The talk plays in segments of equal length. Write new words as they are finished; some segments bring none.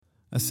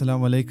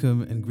Assalamu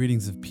alaikum and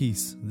greetings of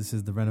peace. This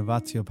is the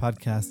Renovatio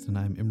podcast and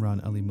I'm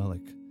Imran Ali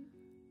Malik.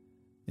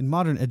 In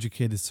modern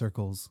educated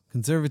circles,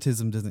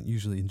 conservatism doesn't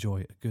usually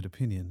enjoy a good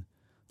opinion,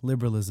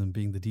 liberalism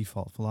being the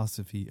default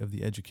philosophy of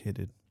the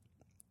educated.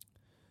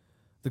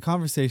 The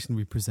conversation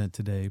we present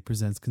today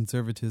presents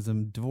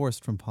conservatism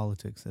divorced from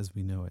politics as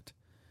we know it,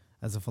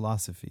 as a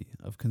philosophy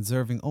of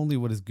conserving only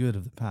what is good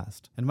of the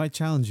past, and might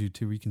challenge you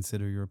to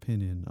reconsider your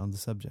opinion on the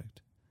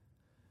subject.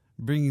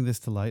 Bringing this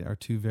to light are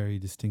two very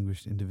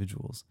distinguished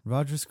individuals,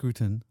 Roger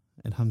Scruton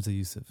and Hamza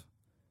Yusuf.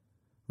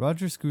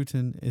 Roger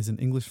Scruton is an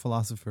English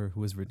philosopher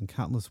who has written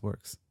countless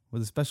works,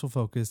 with a special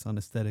focus on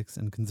aesthetics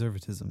and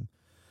conservatism,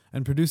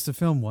 and produced a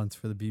film once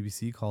for the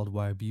BBC called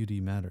Why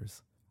Beauty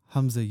Matters.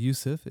 Hamza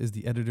Yusuf is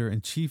the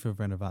editor-in-chief of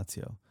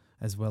Renovatio,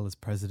 as well as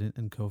president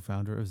and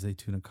co-founder of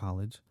Zaytuna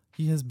College.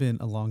 He has been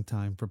a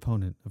long-time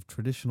proponent of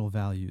traditional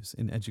values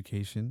in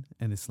education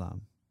and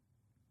Islam.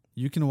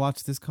 You can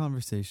watch this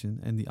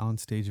conversation and the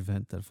on-stage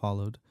event that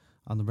followed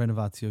on the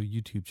Renovatio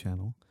YouTube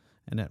channel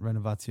and at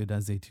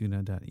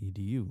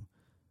renovatio.zaytuna.edu.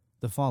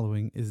 The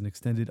following is an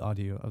extended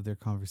audio of their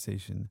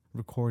conversation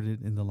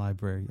recorded in the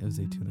library of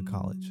Zaytuna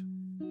College.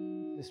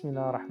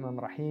 Bismillah ar-Rahman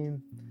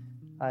ar-Rahim.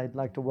 I'd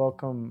like to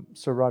welcome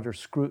Sir Roger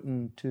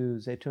Scruton to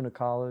Zaytuna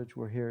College.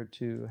 We're here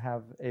to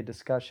have a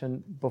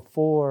discussion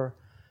before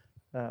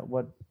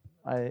what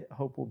I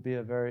hope will be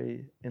a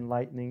very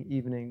enlightening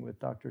evening with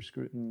Dr.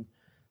 Scruton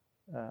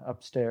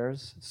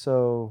upstairs.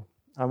 So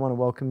I want to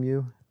welcome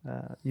you.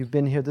 You've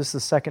been here. This is the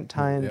second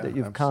time that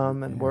you've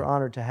come, and we're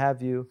honored to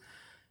have you.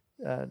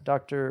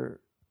 Dr.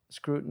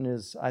 Scruton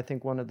is, I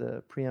think, one of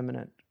the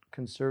preeminent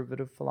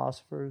conservative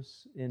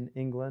philosophers in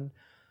England.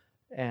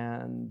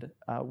 And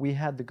we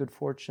had the good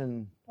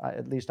fortune,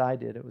 at least I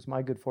did, it was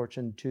my good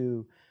fortune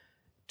to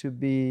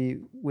be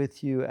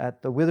with you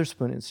at the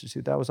Witherspoon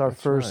Institute. That was our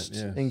first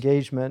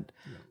engagement.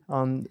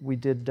 We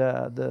did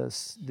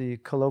the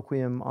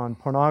colloquium on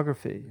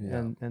pornography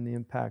and the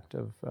impact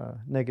of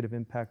negative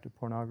impact of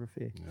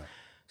pornography. Yeah.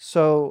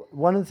 So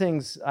one of the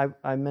things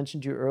I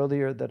mentioned to you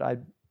earlier that I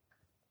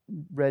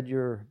read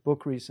your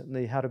book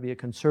recently, How to Be a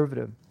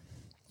Conservative,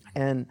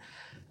 and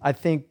I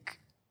think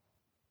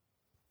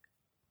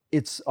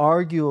it's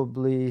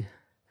arguably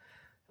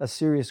a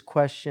serious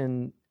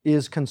question: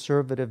 is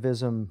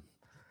conservatism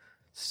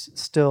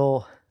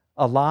still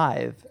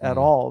alive at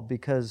all?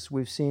 Because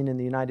we've seen in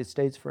the United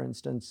States, for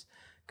instance,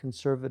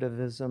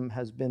 conservatism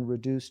has been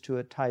reduced to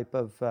a type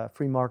of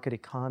free market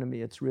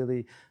economy. It's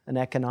really an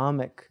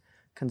economic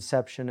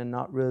conception and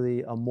not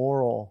really a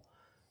moral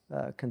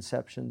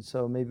conception.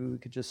 So maybe we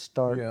could just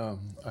start. Yeah,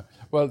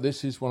 well,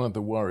 this is one of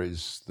the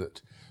worries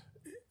that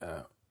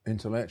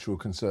intellectual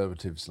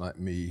conservatives like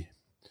me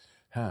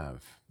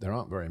have. There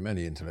aren't very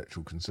many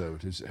intellectual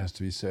conservatives, it has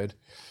to be said.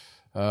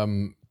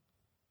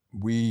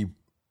 We,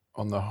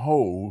 on the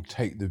whole,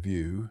 take the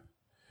view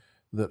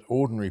that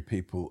ordinary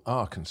people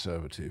are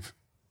conservative,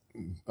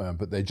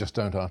 but they just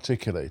don't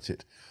articulate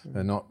it.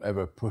 They're not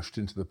ever pushed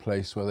into the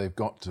place where they've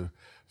got to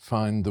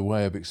find the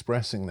way of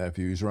expressing their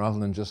views rather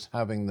than just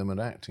having them and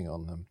acting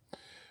on them.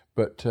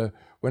 But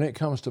when it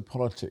comes to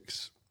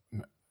politics,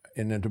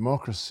 in a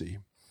democracy,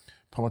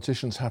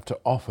 politicians have to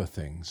offer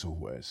things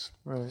always.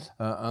 Right.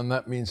 And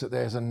that means that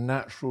there's a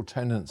natural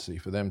tendency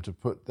for them to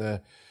put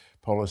their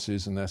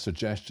policies and their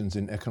suggestions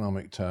in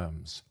economic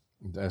terms.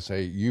 They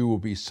say, you will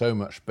be so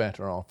much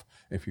better off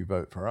if you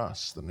vote for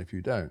us than if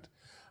you don't.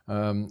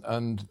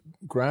 And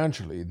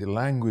gradually, the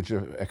language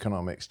of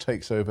economics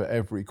takes over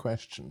every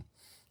question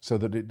so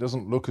that it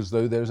doesn't look as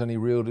though there's any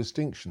real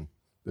distinction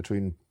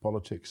between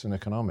politics and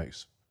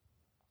economics.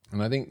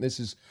 And I think this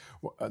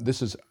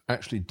has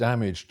actually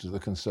damaged the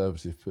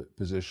conservative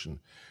position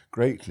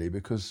greatly,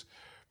 because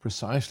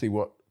precisely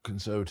what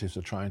conservatives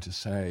are trying to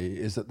say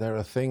is that there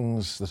are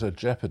things that are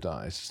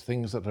jeopardized,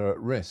 things that are at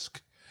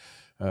risk,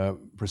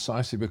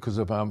 precisely because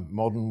of our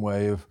modern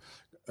way of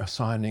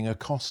assigning a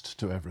cost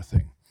to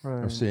everything,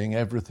 of seeing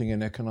everything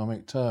in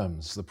economic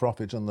terms, the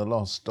profit and the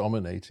loss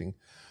dominating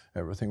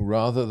everything,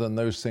 rather than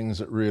those things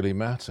that really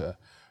matter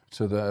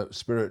to the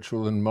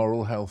spiritual and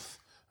moral health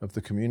of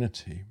the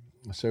community.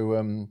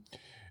 So,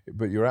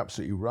 but you're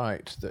absolutely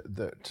right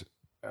that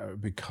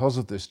because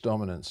of this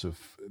dominance of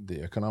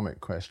the economic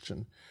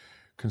question,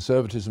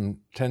 conservatism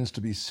tends to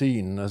be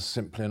seen as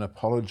simply an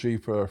apology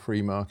for a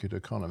free market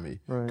economy,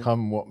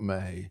 come what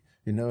may,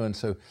 and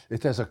so if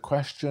there's a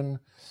question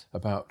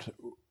about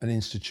an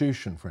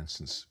institution, for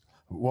instance,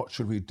 what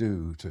should we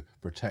do to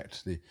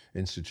protect the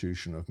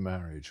institution of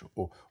marriage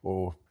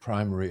or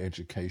primary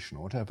education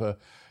or whatever,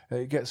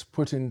 it gets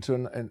put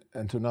into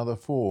another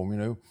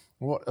form,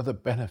 what are the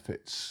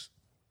benefits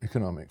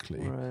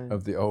economically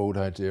of the old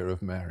idea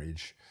of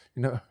marriage?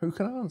 Who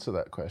can answer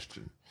that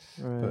question?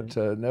 But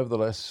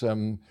nevertheless,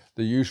 the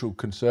usual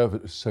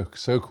conservative,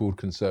 so-called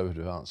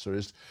conservative answer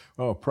is,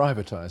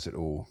 privatize it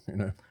all,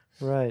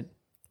 Right.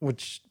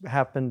 Which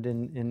happened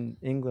in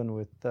England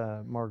with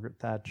Margaret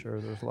Thatcher.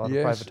 There was a lot of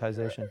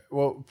privatization.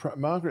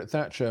 Margaret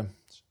Thatcher,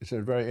 it's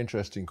a very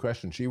interesting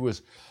question. She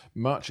was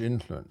much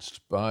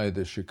influenced by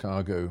the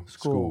Chicago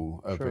School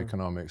of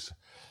Economics.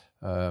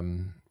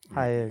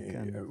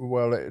 Hayek.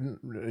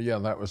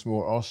 That was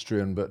more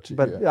Austrian, but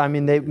I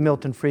mean,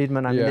 Milton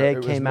Friedman. They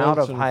came out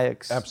of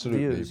Hayek's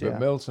absolutely. views. But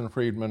Milton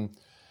Friedman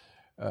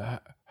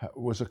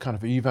was a kind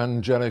of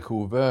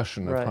evangelical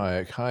version of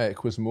Hayek.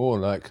 Hayek was more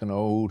like an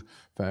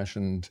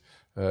old-fashioned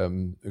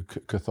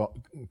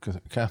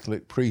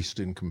Catholic priest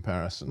in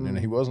comparison. And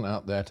he wasn't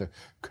out there to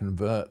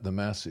convert the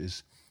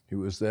masses. He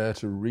was there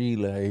to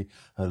relay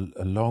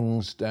a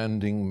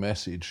long-standing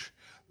message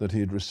that he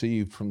had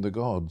received from the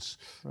gods.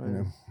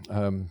 Right.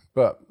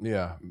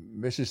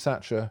 Mrs.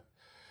 Thatcher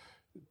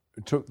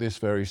took this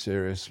very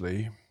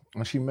seriously,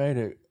 and she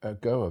made a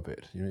go of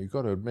it. You've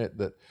got to admit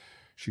that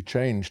she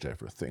changed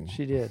everything.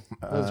 She did.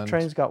 Those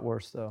trains got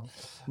worse, though.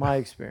 My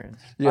experience.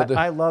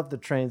 I love the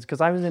trains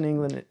because I was in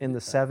England in the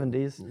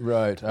 70s.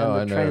 Right.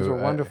 And the trains were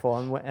wonderful.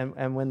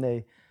 And when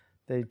they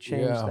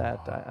changed that,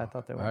 I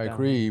thought they were. I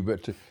agree,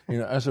 but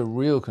as a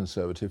real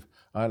conservative,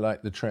 I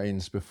liked the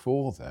trains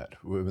before that,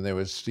 when there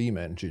were steam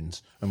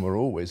engines and were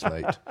always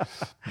late.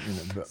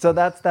 So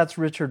that's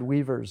Richard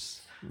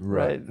Weaver's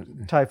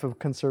type of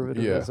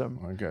conservatism.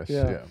 Yeah, I guess.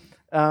 Yeah.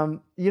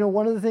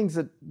 One of the things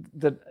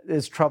that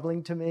is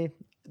troubling to me,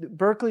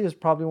 Berkeley is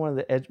probably one of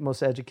the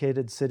most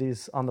educated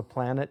cities on the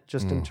planet,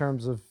 just in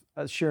terms of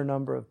a sheer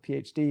number of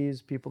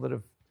PhDs, people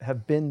that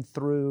have been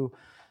through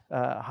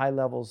high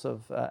levels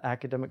of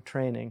academic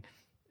training.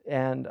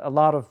 And a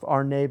lot of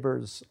our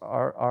neighbors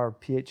are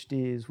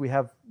PhDs. We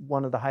have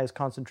one of the highest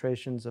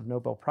concentrations of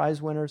Nobel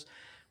Prize winners.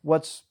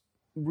 What's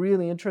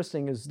really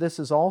interesting is this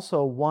is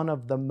also one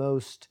of the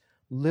most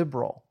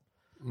liberal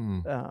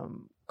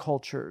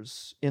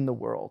cultures in the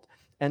world.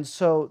 And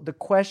so the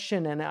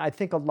question, and I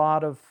think a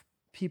lot of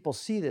people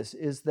see this,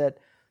 is that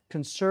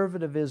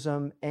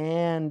conservatism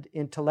and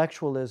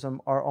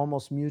intellectualism are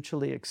almost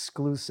mutually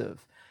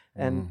exclusive.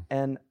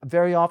 And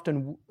very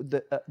often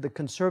the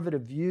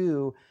conservative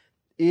view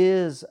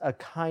is a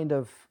kind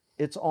of,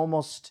 it's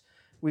almost,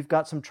 we've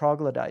got some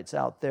troglodytes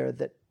out there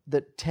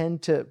that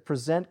tend to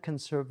present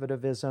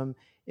conservatism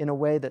in a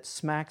way that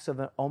smacks of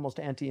an almost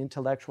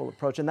anti-intellectual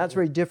approach. And that's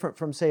very different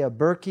from, say, a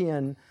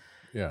Burkean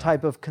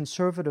type of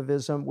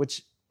conservatism,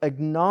 which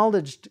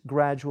acknowledged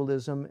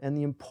gradualism and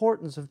the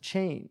importance of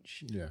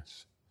change.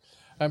 Yes,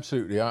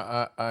 absolutely.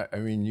 I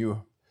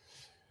mean,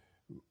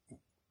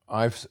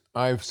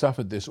 I've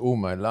suffered this all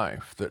my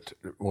life, that,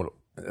 well,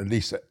 at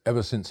least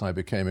ever since I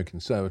became a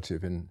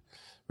conservative,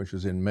 which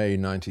was in May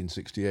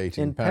 1968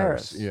 in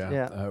Paris.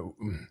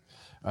 And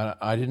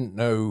I didn't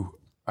know,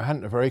 I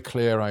hadn't a very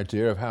clear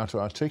idea of how to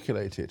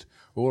articulate it.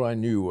 All I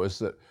knew was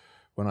that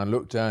when I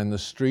looked down the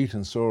street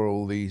and saw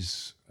all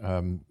these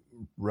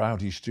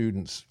rowdy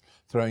students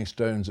throwing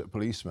stones at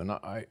policemen,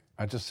 I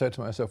just said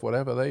to myself,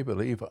 whatever they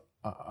believe,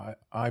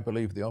 I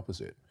believe the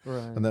opposite. Right.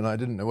 And then I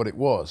didn't know what it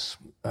was.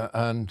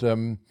 And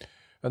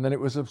then it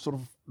was a sort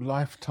of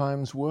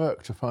lifetime's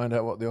work to find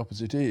out what the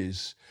opposite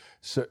is.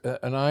 So,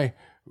 and I,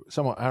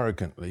 somewhat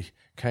arrogantly,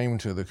 came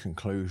to the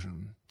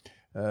conclusion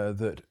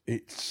that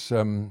it's,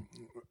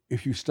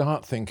 if you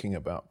start thinking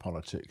about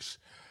politics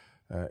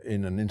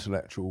in an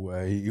intellectual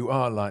way, you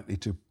are likely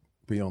to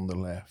be on the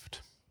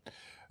left.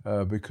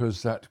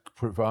 Because that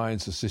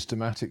provides a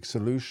systematic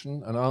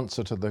solution, an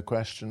answer to the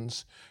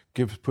questions,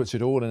 puts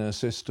it all in a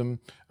system,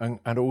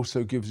 and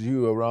also gives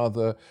you a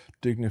rather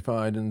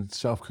dignified and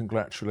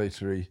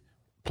self-congratulatory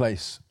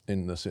place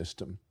in the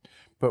system.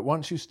 But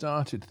once you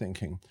started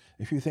thinking,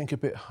 if you think a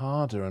bit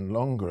harder and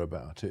longer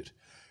about it,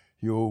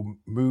 you'll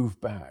move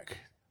back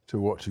to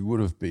what you would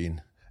have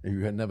been if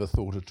you had never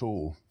thought at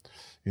all.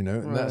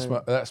 And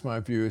that's my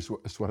view. Is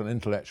what an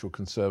intellectual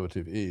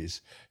conservative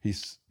is.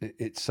 It's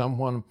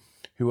someone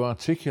who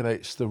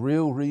articulates the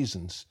real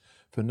reasons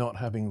for not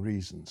having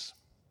reasons.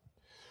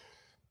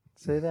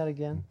 Say that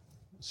again.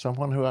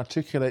 Someone who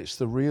articulates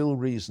the real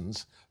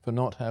reasons for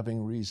not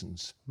having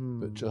reasons,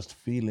 but just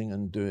feeling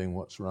and doing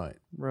what's right.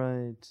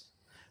 Right.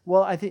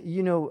 Well, I think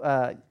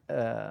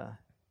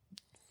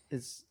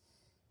it's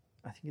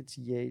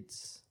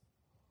Yeats.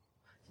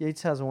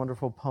 Yeats has a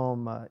wonderful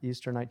poem,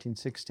 Easter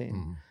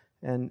 1916.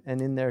 And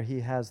in there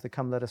he has the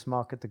 "Come let us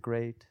mock at the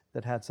great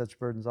that had such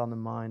burdens on the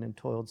mind and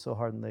toiled so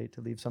hard and late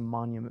to leave some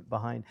monument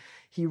behind."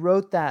 He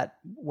wrote that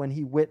when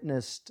he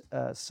witnessed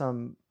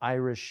some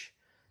Irish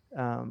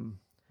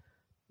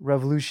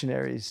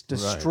revolutionaries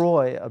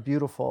destroy a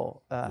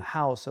beautiful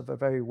house of a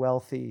very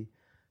wealthy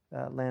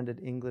landed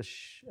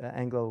English,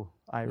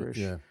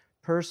 Anglo-Irish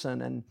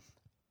person. And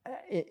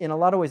in a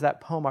lot of ways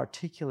that poem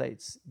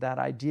articulates that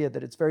idea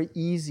that it's very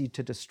easy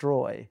to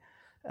destroy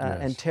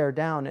and tear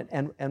down.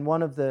 And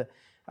one of the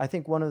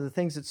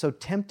things that's so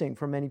tempting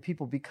for many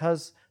people,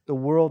 because the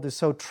world is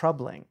so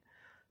troubling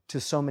to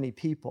so many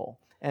people,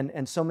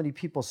 and so many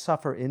people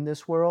suffer in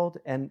this world,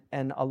 and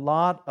a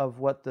lot of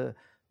what the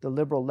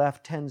liberal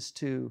left tends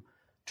to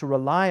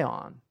rely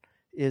on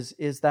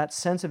is that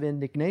sense of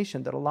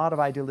indignation that a lot of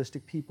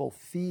idealistic people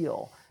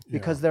feel,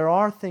 because there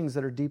are things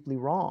that are deeply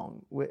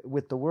wrong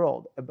with the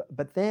world.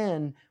 But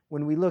then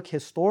when we look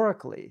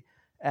historically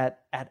at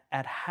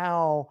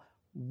how,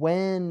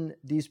 when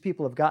these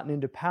people have gotten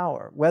into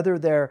power, whether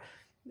they're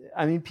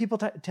I mean, people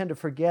tend to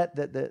forget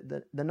that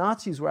the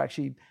Nazis were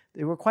actually,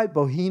 they were quite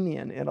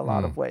bohemian in a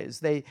lot of ways.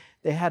 They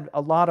had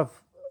a lot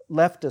of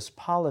leftist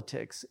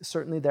politics.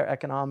 Certainly their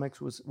economics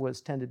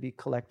was tended to be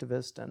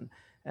collectivist,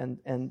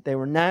 and they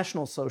were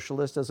national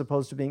socialists as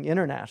opposed to being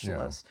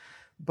internationalists. Yeah.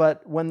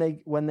 But when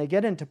they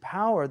get into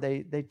power,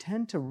 they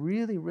tend to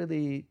really,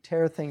 really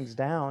tear things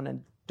down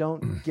and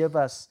don't give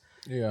us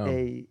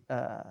a...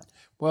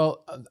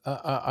 Well,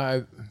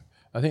 I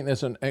think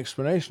there's an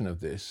explanation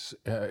of this.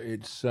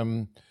 It's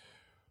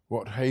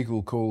what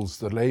Hegel calls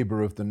the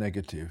labor of the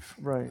negative.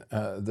 Right.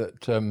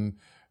 That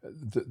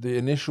the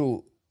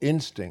initial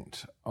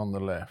instinct on the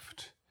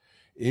left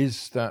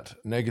is that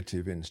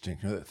negative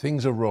instinct, that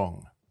things are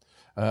wrong.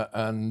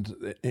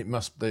 And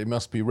they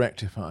must be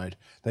rectified.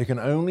 They can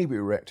only be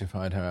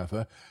rectified,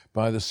 however,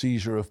 by the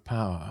seizure of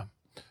power.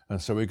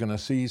 And so we're going to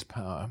seize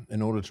power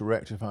in order to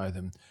rectify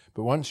them.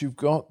 But once you've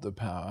got the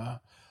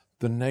power,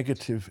 the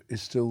negative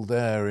is still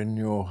there in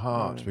your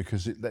heart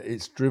because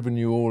it's driven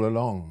you all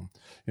along.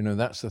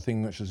 That's the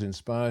thing which has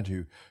inspired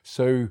you.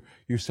 So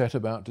you set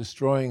about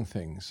destroying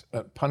things,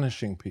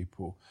 punishing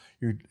people.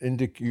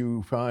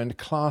 You find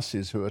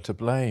classes who are to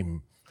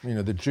blame.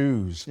 The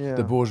Jews,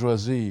 the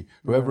bourgeoisie,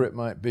 whoever it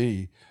might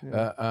be,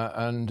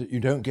 and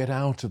you don't get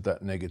out of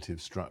that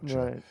negative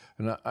structure. Right.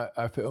 And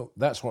I felt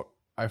that's what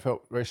I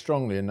felt very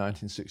strongly in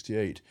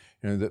 1968.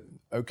 That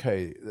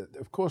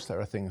of course there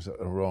are things that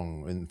are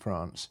wrong in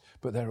France,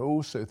 but there are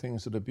also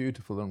things that are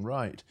beautiful and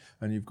right,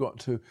 and you've got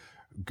to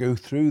go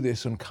through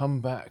this and come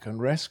back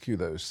and rescue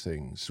those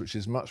things, which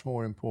is much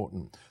more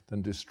important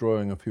than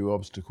destroying a few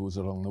obstacles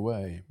along the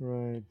way.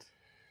 Right.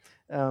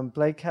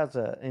 Blake has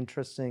an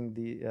interesting,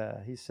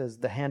 he says,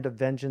 the hand of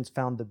vengeance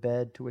found the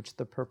bed to which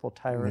the purple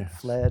tyrant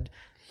fled.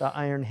 The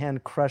iron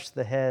hand crushed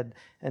the head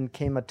and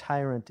came a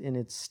tyrant in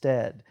its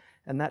stead.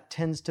 And that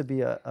tends to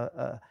be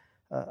a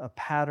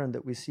pattern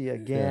that we see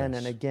again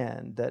and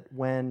again, that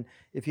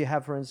if you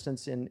have, for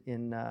instance, in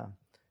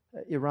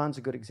Iran's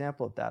a good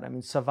example of that. I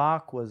mean,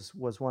 Savak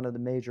was one of the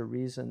major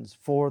reasons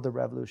for the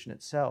revolution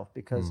itself,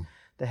 because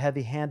the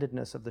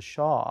heavy-handedness of the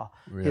Shah,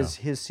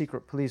 his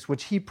secret police,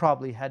 which he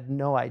probably had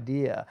no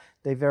idea.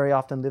 They very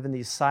often live in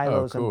these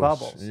silos and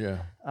bubbles. Yeah.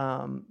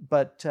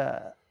 But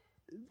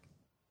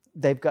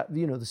they've got,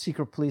 the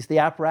secret police, the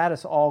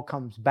apparatus all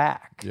comes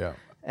back. Yeah.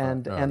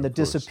 And the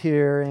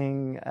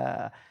disappearing,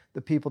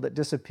 the people that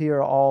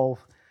disappear all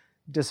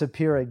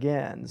disappear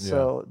again.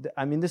 So,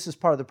 I mean, this is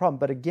part of the problem.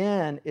 But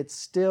again, it's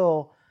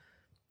still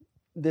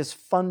this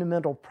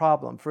fundamental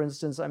problem. For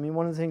instance, I mean,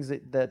 one of the things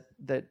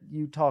that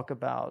you talk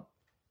about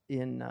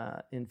in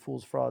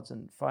Fools, Frauds,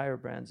 and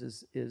Firebrands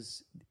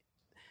is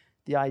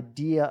the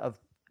idea of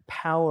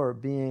power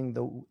being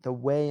the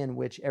way in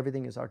which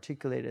everything is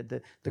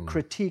articulated. The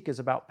critique is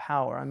about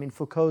power. I mean,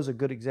 Foucault's a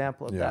good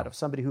example of that, of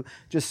somebody who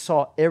just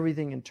saw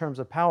everything in terms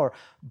of power.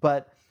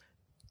 But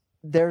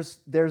there's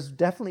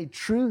definitely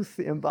truth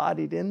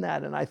embodied in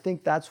that, and I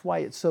think that's why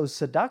it's so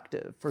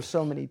seductive for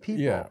so many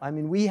people. Yeah. I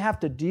mean, we have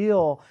to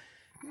deal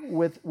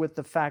with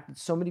the fact that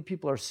so many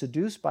people are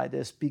seduced by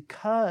this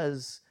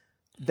because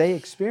they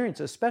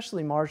experience,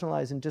 especially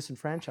marginalized and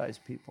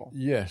disenfranchised people.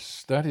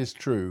 Yes, that is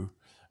true.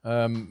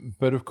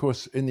 But of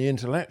course, in the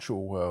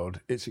intellectual world,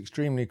 it's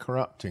extremely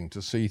corrupting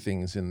to see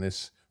things in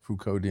this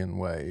Foucauldian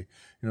way.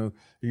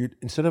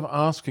 Instead of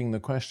asking the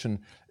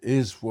question,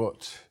 is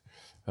what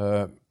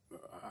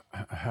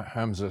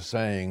Hamza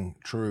saying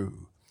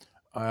true?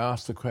 I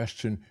ask the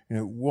question,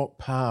 what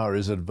power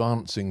is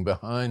advancing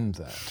behind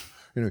that?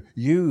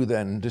 You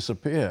then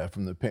disappear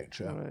from the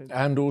picture,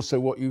 and also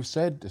what you've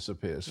said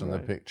disappears from the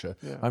picture.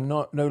 Yeah. I'm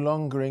no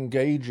longer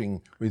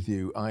engaging with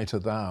you, I to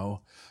thou,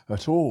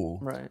 at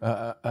all,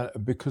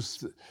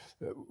 because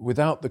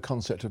without the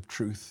concept of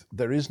truth,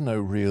 there is no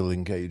real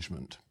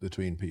engagement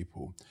between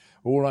people.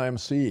 All I am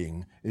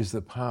seeing is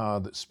the power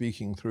that's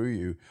speaking through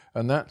you.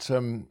 And that,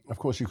 of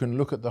course, you can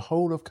look at the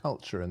whole of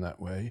culture in that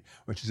way,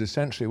 which is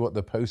essentially what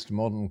the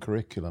postmodern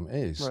curriculum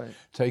is. Right.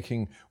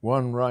 Taking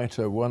one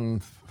writer, one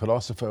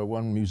philosopher,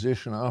 one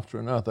musician after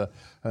another,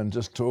 and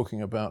just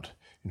talking about,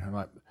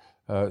 like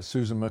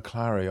Susan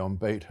McClary on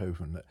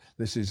Beethoven.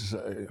 This is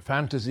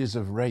fantasies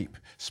of rape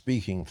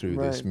speaking through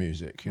this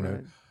music,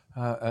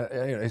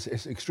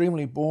 It's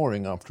extremely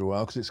boring after a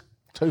while because it's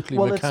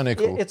totally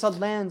mechanical. It's a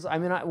lens. I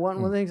mean, one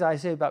of the things I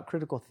say about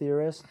critical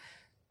theorists,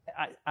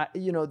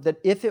 that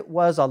if it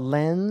was a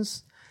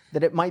lens,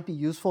 that it might be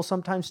useful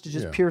sometimes to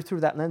just peer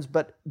through that lens,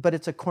 but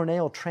it's a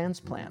corneal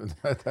transplant.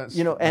 That's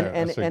a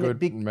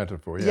good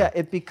metaphor. Yeah.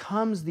 It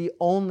becomes the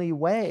only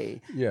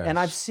way. Yes. And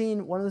I've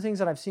seen, one of the things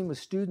that I've seen with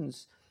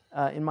students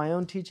in my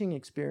own teaching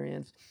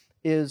experience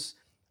is,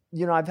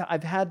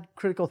 I've had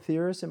critical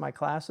theorists in my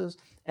classes,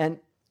 and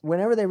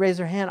whenever they raise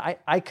their hand,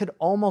 I could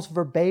almost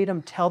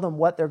verbatim tell them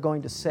what they're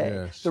going to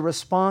say, the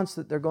response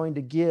that they're going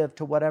to give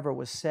to whatever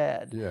was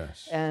said.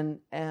 Yes. And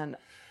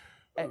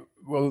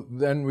well,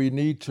 then we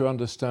need to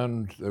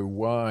understand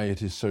why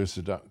it is so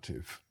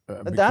seductive.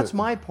 That's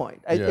my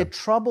point. It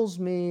troubles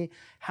me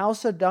how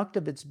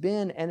seductive it's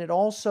been, and it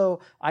also,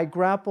 I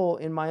grapple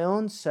in my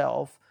own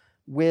self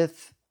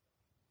with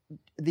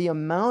the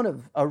amount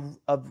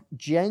of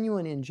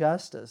genuine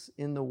injustice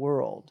in the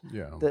world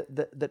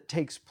that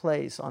takes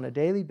place on a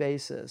daily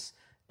basis.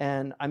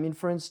 And I mean,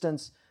 for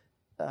instance,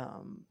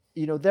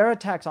 their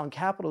attacks on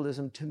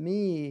capitalism, to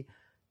me,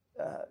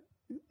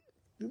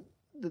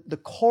 the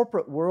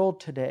corporate world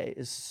today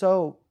is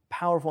so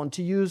powerful, and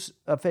to use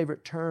a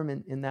favorite term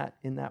in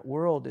that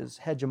world is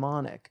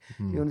hegemonic.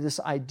 This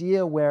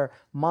idea where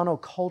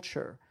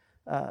monoculture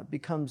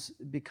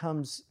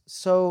becomes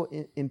so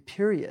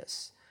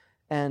imperious,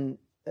 and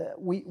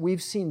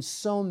we've seen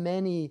so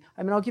many.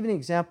 I mean, I'll give you an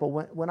example.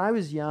 When I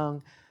was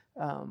young,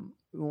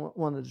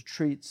 one of the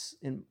treats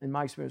in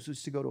my experience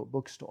was to go to a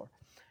bookstore.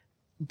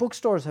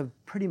 Bookstores have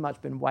pretty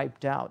much been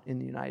wiped out in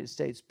the United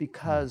States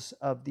because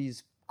of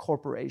these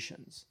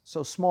corporations.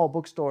 So small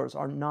bookstores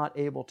are not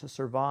able to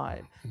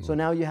survive. So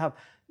now you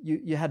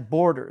had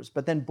Borders,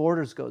 but then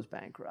Borders goes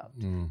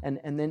bankrupt, and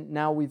then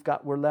now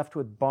we're left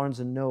with Barnes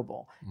and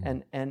Noble,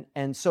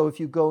 and so if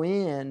you go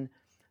in,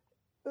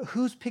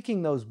 who's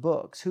picking those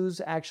books? Who's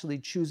actually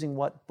choosing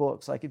what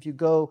books? Like if you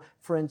go,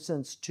 for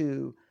instance,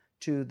 to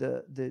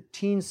the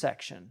teen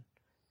section,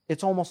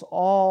 it's almost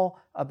all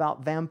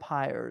about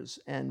vampires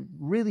and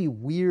really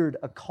weird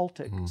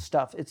occultic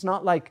stuff. It's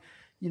not like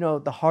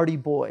the Hardy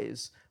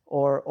Boys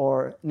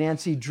or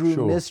Nancy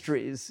Drew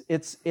mysteries.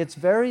 It's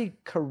very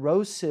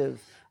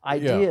corrosive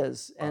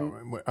ideas. And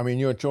I mean,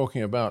 you're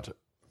talking about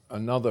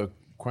another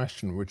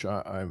question which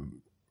I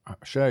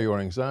share your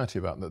anxiety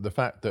about, the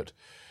fact that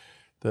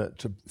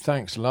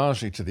thanks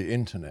largely to the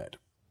internet,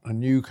 a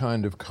new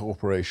kind of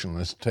corporation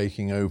is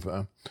taking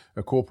over,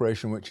 a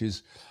corporation which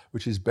is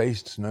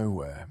based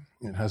nowhere.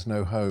 It has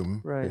no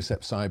home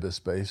except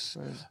cyberspace.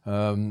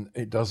 Right.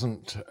 It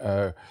doesn't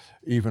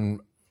even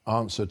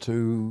answer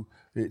to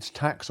its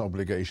tax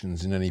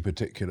obligations in any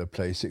particular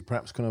place. It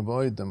perhaps can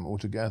avoid them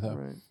altogether.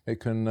 Right. It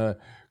can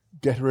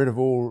get rid of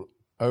all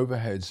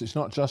overheads. It's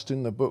not just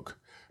in the book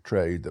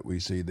trade that we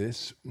see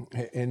this.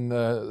 In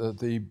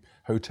the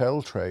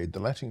hotel trade, the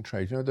letting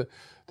trade,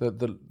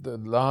 the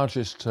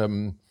largest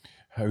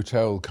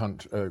hotel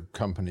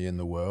company in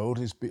the world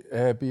is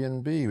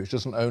Airbnb, which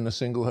doesn't own a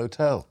single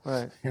hotel.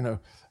 Right.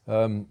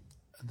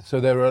 So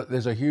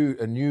there's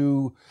a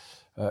new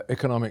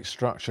economic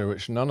structure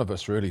which none of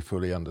us really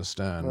fully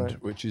understand,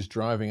 which is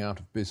driving out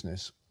of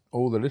business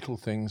all the little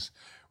things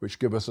which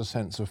give us a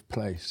sense of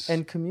place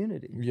and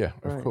community. Yeah,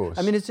 of course.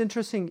 I mean, it's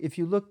interesting if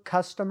you look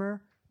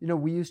customer.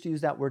 We used to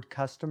use that word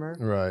customer.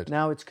 Right.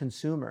 Now it's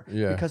consumer.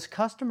 Yeah. Because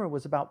customer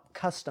was about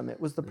custom. It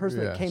was the person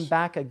that came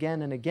back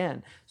again and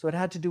again. So it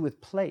had to do with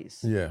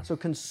place. Yeah. So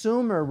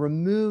consumer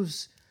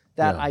removes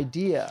that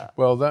idea.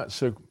 Well,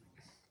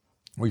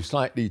 we've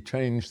slightly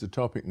changed the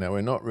topic now.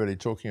 We're not really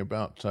talking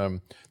about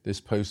this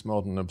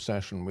postmodern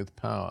obsession with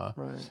power.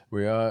 Right.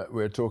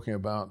 We're talking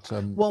about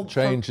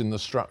change in the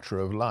structure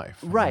of life.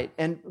 Right.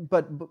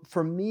 But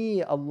for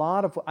me, I'll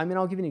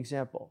give you an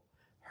example.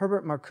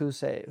 Herbert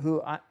Marcuse,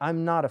 who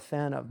I'm not a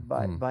fan of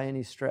by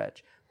any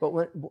stretch, but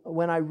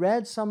when I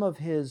read some of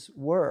his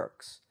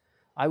works,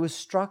 I was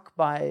struck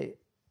by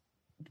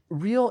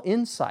real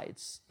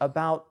insights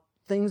about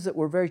things that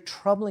were very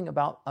troubling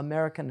about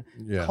American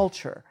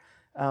culture.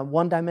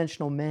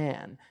 One-dimensional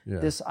man,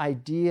 this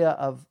idea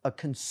of a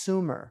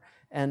consumer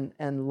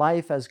and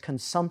life as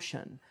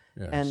consumption.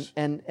 Yes.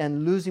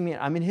 And losing meaning.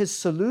 I mean, his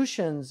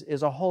solutions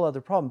is a whole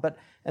other problem.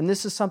 And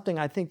this is something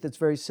I think that's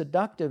very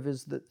seductive,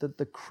 is that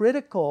the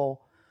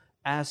critical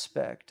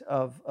aspect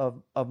of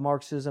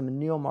Marxism and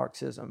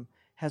neo-Marxism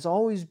has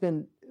always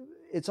been,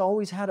 it's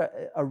always had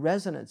a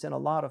resonance in a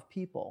lot of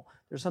people.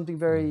 There's something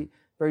very,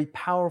 very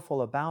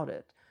powerful about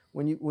it.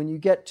 When you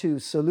get to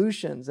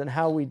solutions and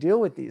how we deal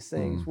with these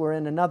things, we're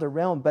in another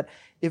realm. But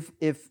if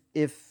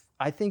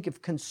I think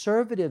if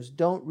conservatives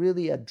don't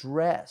really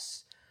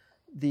address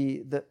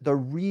the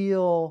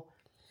real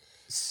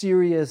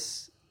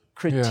serious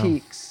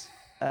critiques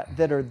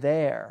that are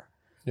there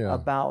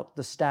about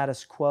the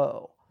status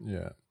quo.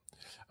 Yeah,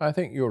 I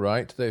think you're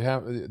right. They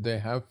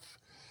have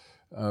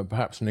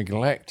perhaps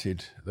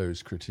neglected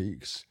those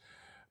critiques,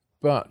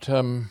 but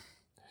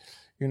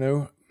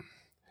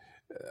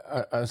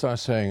as I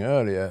was saying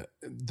earlier,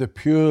 the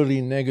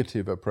purely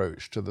negative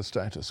approach to the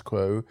status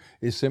quo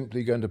is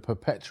simply going to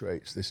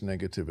perpetuate this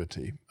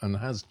negativity, and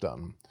has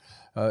done.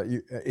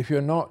 If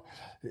you're not,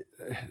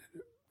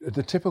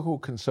 the typical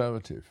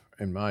conservative,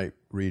 in my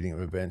reading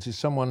of events, is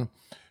someone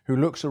who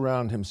looks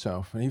around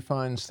himself and he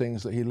finds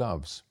things that he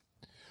loves,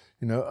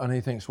 and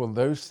he thinks, well,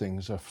 those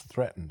things are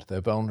threatened,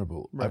 they're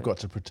vulnerable, I've got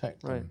to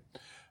protect them.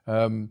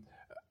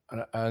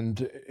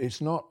 And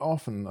it's not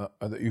often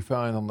that you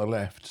find on the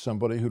left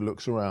somebody who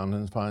looks around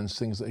and finds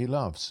things that he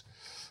loves.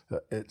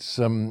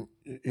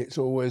 It's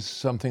always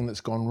something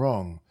that's gone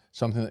wrong,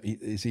 something that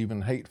is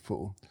even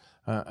hateful.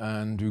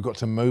 And you've got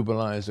to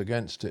mobilize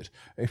against it.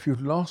 If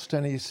you've lost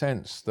any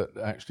sense that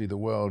actually the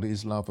world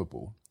is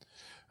lovable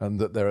and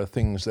that there are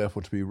things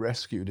therefore to be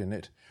rescued in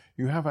it,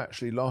 you have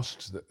actually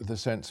lost the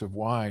sense of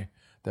why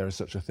there is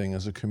such a thing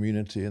as a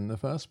community in the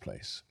first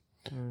place.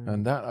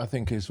 And that, I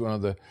think, is one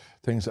of the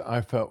things that I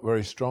felt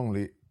very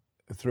strongly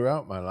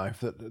throughout my life,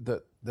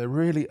 that there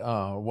really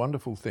are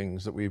wonderful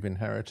things that we've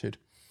inherited.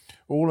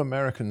 All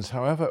Americans,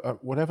 however,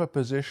 whatever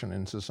position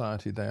in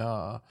society they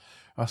are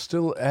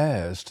still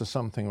heirs to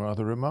something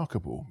rather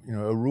remarkable. You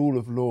know, a rule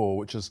of law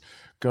which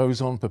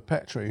goes on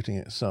perpetuating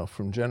itself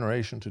from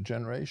generation to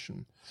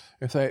generation.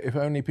 If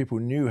only people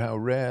knew how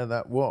rare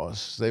that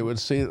was, they would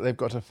see that they've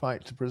got to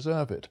fight to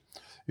preserve it.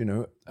 You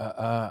know,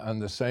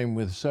 and the same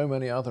with so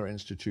many other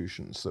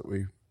institutions that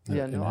we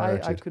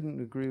inherited. I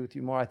couldn't agree with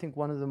you more. I think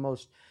one of the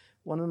most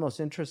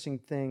interesting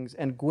things,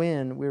 and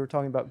Gwyn, we were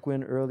talking about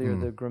Gwyn earlier,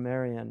 the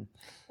grammarian.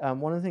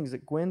 One of the things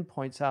that Gwyn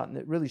points out, and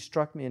it really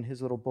struck me in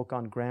his little book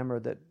on grammar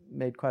that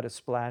made quite a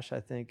splash, I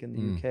think, in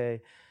the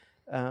UK.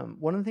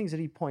 One of the things that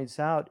he points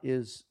out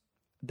is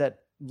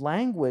that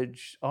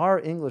language, our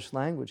English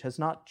language, has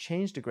not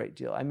changed a great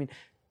deal. I mean,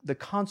 the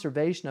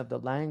conservation of the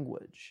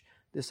language,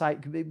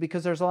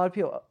 because there's a lot of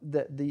people,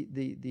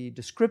 the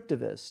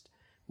descriptivist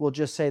will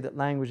just say that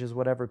language is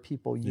whatever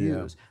people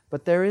use. Yeah.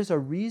 But there is a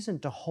reason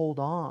to hold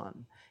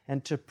on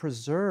and to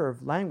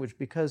preserve language,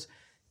 because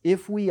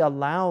if we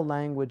allow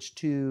language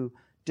to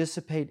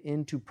dissipate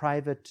into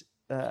private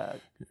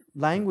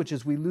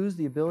languages, we lose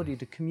the ability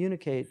to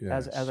communicate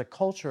as a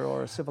culture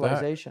or a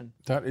civilization.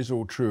 That is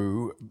all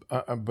true,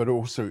 but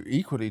also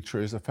equally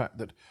true is the fact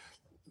that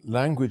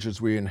language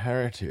as we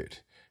inherit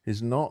it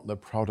is not the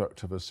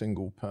product of a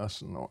single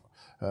person.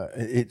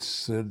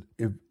 It's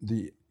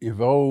the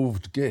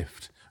evolved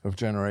gift of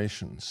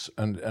generations,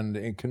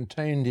 and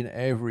contained in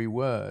every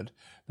word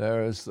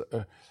there is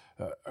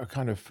a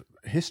kind of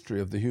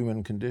history of the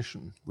human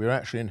condition. We're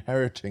actually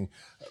inheriting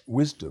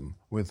wisdom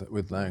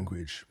with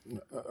language.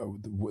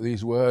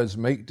 These words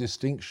make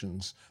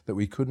distinctions that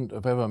we couldn't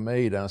have ever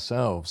made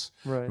ourselves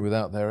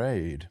without their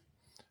aid.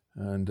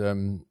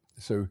 And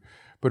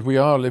but we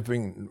are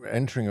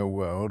entering a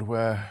world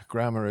where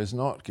grammar is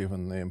not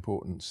given the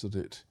importance that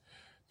it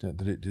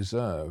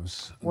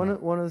deserves. One of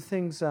the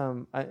things,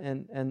 for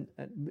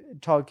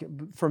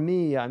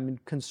me, I mean,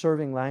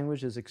 conserving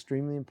language is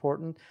extremely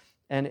important,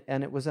 and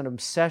it was an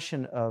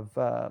obsession of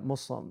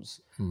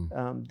Muslims.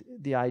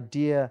 The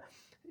idea,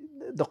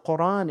 the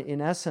Quran,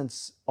 in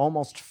essence,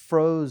 almost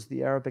froze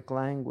the Arabic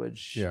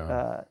language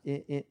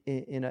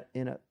in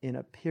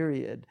a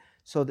period.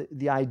 So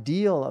the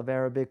ideal of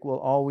Arabic will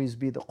always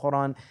be the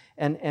Quran,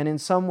 and in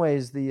some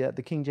ways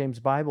the King James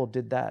Bible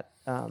did that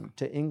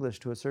to English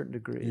to a certain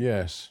degree.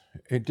 Yes,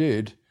 it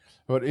did.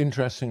 But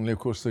interestingly, of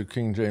course, the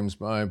King James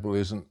Bible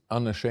isn't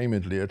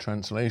unashamedly a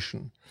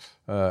translation,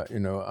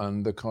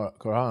 and the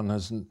Quran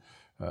hasn't.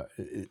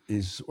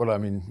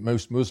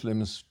 Most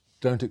Muslims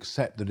don't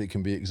accept that it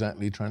can be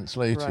exactly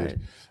translated,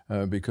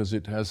 because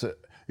it has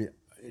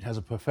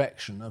a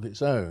perfection of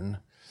its own.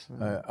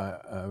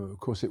 Of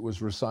course, it was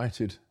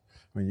recited.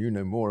 I mean, you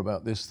know more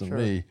about this than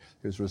me.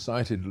 It was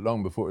recited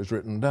long before it was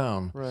written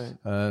down,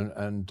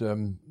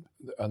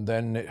 and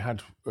then it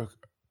had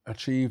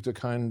achieved a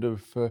kind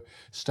of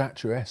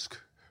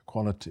statuesque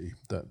quality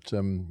that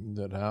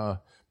our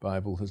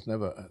Bible has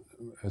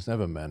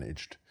never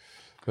managed.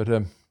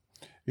 But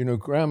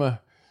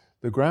grammar.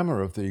 The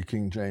grammar of the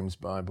King James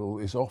Bible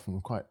is often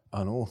quite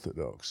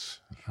unorthodox,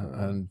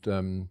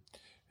 and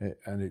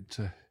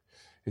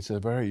it's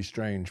a very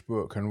strange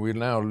book, and we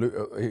now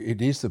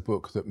it is the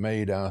book that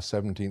made our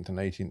 17th and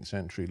 18th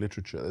century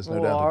literature. There's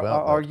no doubt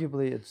about that.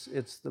 Arguably,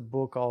 it's the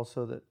book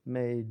also that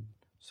made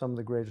some of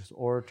the greatest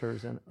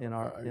orators in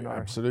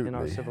our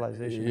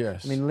civilization.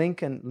 Yes. I mean,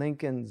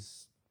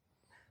 Lincoln's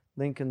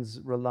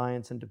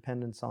reliance and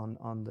dependence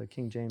on the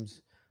King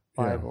James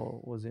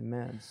Bible was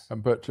immense.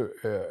 But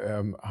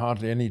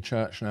hardly any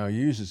church now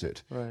uses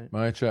it. Right.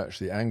 My church,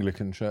 the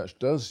Anglican Church,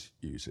 does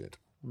use it.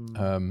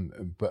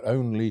 But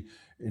only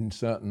in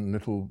certain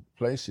little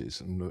places,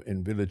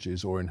 in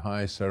villages or in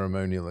high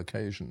ceremonial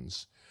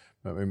occasions.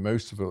 I mean,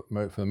 for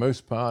the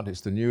most part,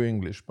 it's the New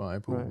English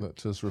Bible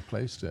that has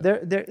replaced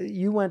it.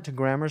 You went to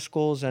grammar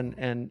schools,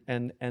 and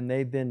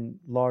they've been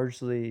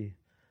largely.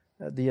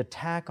 The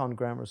attack on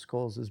grammar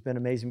schools has been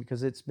amazing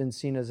because it's been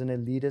seen as an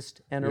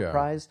elitist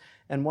enterprise.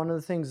 Yeah. And one of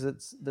the things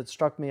that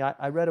struck me,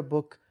 I read a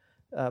book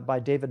by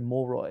David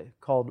Mulroy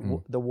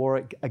called The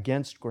War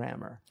Against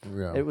Grammar.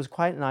 Yeah. It was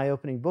quite an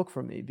eye-opening book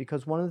for me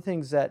because one of the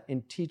things that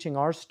in teaching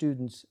our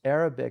students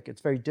Arabic,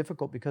 it's very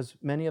difficult because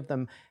many of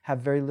them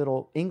have very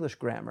little English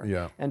grammar.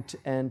 Yeah.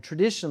 And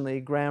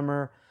traditionally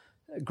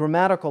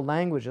grammatical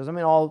languages, I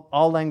mean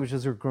all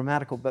languages are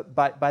grammatical, but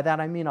by that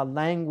I mean a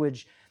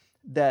language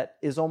that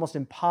is almost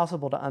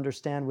impossible to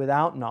understand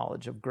without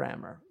knowledge of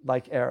grammar,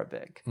 like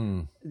Arabic,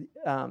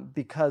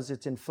 because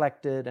it's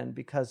inflected and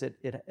because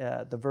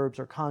the verbs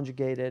are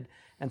conjugated.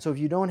 And so if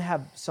you don't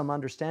have some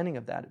understanding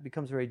of that, it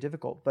becomes very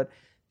difficult. But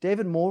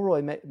David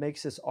Mulroy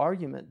makes this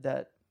argument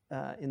that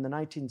in the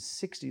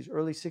 1960s,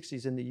 early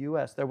 60s in the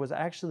US, there was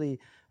actually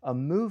a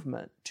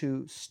movement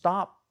to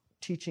stop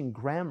teaching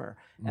grammar,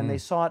 and they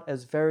saw it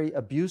as very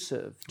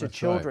abusive to That's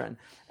children.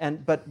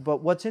 And but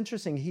what's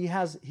interesting, he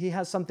has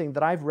something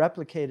that I've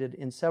replicated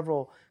in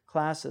several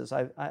classes.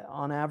 I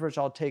on average,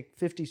 I'll take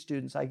 50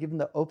 students. I give them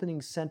the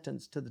opening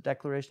sentence to the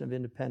Declaration of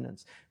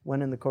Independence.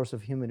 When in the course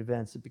of human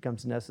events it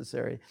becomes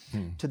necessary,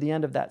 to the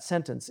end of that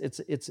sentence,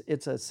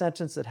 it's a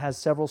sentence that has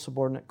several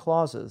subordinate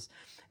clauses,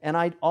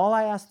 and all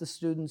I ask the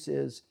students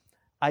is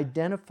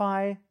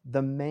identify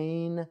the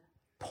main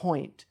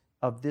point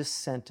of this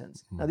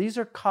sentence. Now, these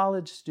are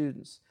college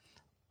students.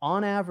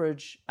 On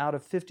average, out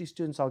of 50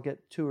 students, I'll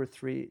get 2 or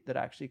 3 that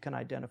actually can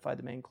identify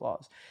the main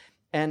clause.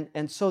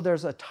 And so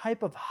there's a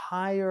type of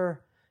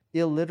higher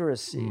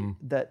illiteracy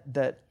that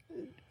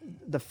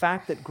the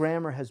fact that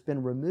grammar has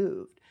been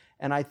removed.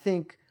 And I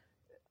think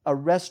a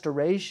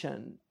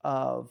restoration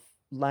of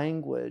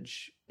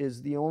language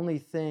is the only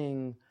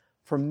thing,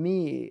 for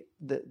me,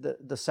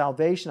 the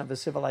salvation of a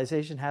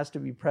civilization has to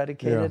be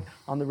predicated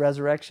on the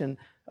resurrection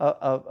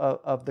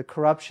of the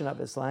corruption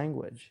of its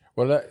language.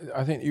 Well,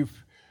 I think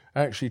you've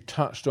actually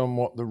touched on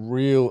what the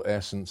real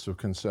essence of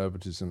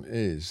conservatism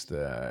is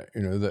there.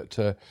 You know,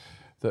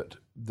 that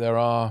there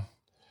are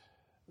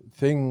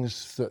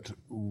things that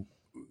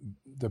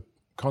the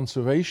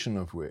conservation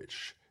of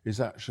which is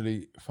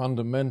actually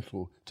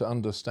fundamental to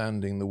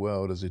understanding the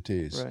world as it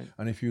is. Right.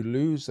 And if you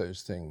lose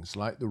those things,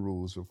 like the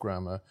rules of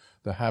grammar,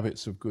 the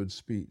habits of good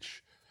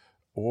speech,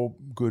 or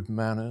good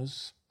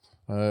manners,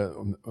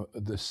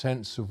 the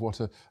sense of what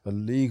a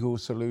legal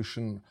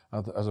solution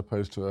as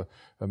opposed to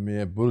a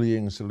mere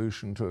bullying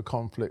solution to a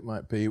conflict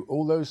might be,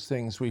 all those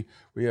things we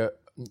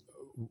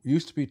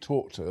used to be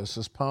taught to us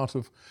as part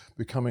of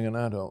becoming an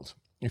adult.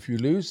 If you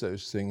lose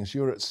those things,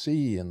 you're at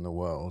sea in the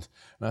world.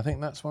 And I think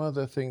that's one of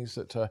the things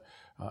that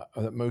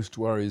most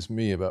worries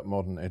me about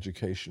modern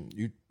education.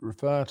 You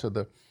refer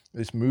to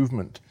this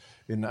movement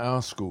in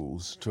our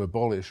schools to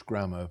abolish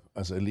grammar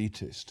as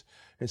elitist.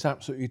 It's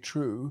absolutely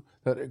true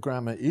that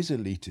grammar is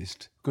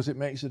elitist because it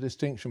makes a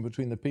distinction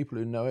between the people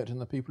who know it and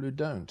the people who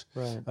don't.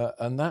 Right.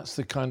 And that's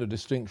the kind of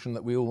distinction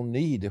that we all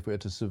need if we're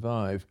to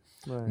survive,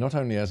 not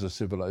only as a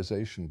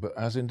civilization, but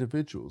as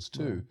individuals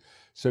too. Right.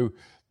 So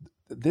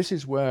this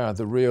is where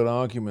the real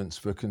arguments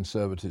for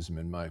conservatism,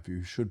 in my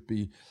view, should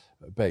be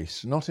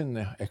based, not in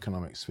the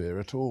economic sphere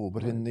at all,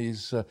 but in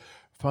these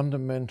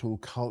fundamental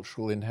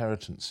cultural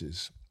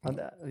inheritances.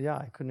 Yeah,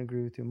 I couldn't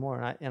agree with you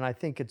more. And I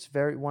think it's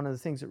one of the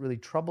things that really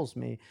troubles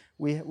me.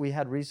 We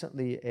had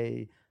recently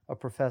a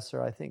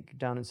professor, I think,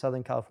 down in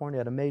Southern California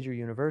at a major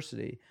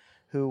university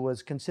who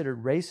was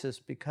considered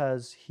racist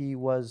because he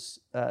was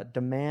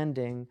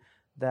demanding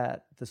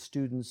that the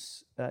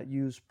students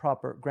use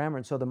proper grammar.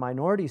 And so the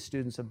minority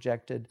students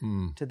objected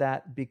to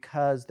that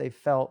because they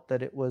felt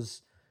that it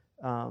was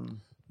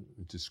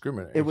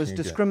discriminatory. It was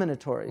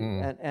discriminatory.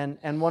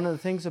 And one of the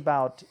things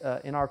about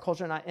in our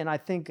culture, and I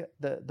think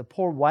the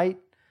poor white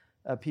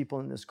people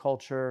in this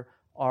culture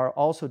are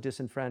also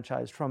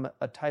disenfranchised from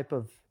a type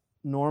of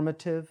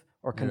normative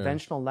or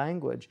conventional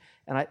language.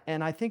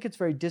 And I think it's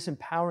very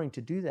disempowering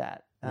to do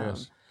that.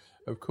 Yes,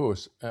 of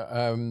course.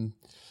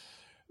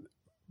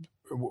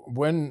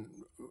 When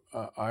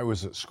I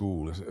was at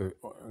school,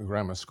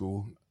 grammar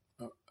school,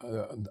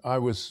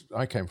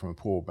 I came from a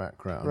poor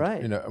background, right?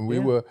 You know, and we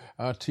were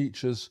our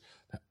teachers,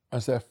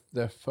 as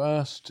their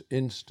first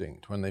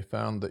instinct when they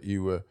found that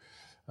you were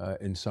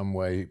in some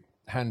way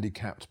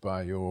handicapped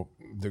by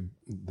the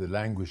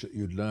language that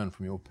you'd learned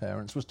from your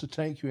parents, was to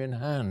take you in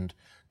hand,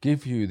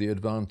 give you the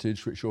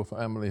advantage which your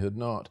family had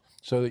not,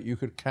 so that you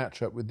could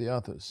catch up with the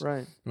others.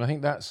 Right. And I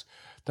think that's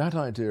that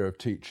idea of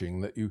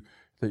teaching, that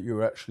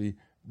you're actually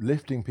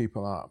lifting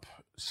people up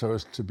so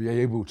as to be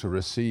able to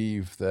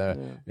receive their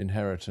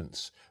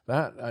inheritance.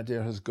 That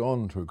idea has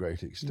gone to a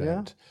great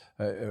extent.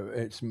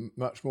 It's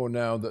much more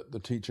now that the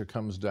teacher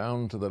comes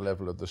down to the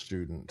level of the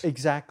student.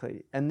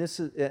 Exactly, and this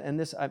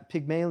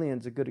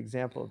Pygmalion's a good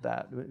example of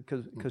that,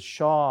 because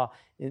Shaw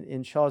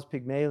in Shaw's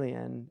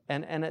Pygmalion,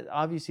 and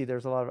obviously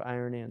there's a lot of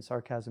irony and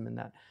sarcasm in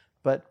that,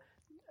 but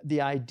the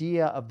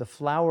idea of the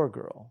flower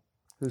girl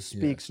who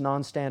speaks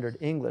non-standard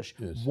English,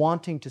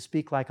 wanting to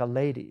speak like a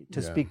lady,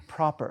 to speak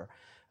proper,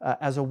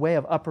 as a way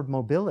of upward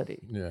mobility.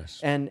 Yes.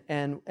 And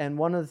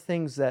one of the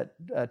things that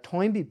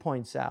Toynbee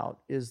points out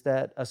is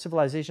that a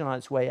civilization on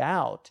its way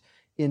out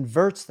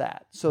inverts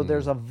that. So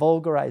there's a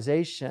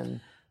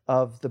vulgarization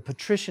of the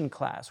patrician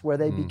class where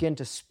they begin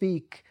to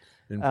speak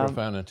in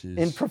profanities.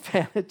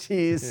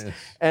 Yes.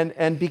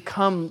 and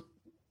become...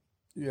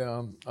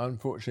 Yeah,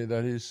 unfortunately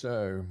that is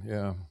so,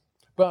 yeah.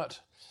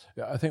 But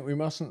I think we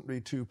mustn't be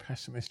too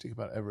pessimistic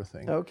about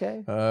everything.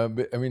 Okay.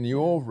 But I mean,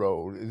 your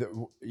role,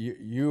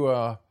 you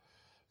are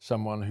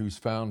someone who's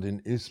found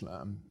in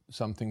Islam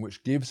something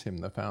which gives him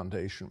the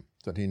foundation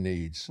that he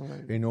needs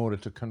in order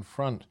to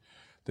confront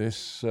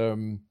this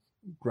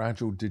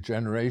gradual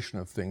degeneration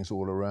of things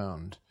all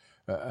around.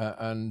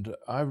 And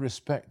I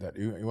respect that.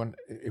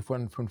 If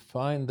one can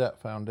find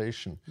that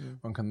foundation,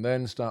 one can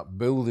then start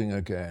building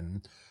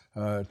again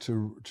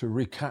to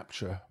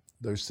recapture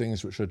those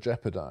things which are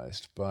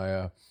jeopardized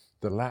by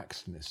the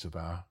laxness of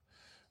our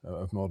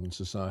of modern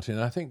society.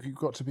 And I think you've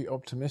got to be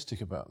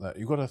optimistic about that.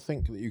 You've got to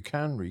think that you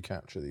can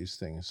recapture these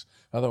things.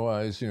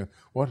 Otherwise,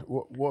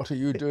 what are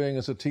you doing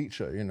as a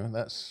teacher?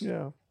 That's...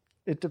 Yeah.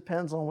 It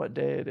depends on what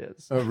day it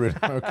is. Oh, really?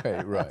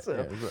 Okay, right.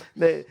 So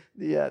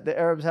Yeah, the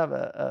Arabs have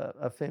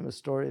a famous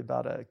story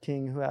about a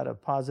king who had a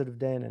positive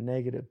day and a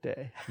negative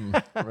day.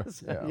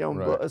 Yom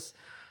Bus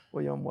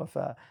or Yom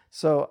Wafa.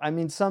 So, I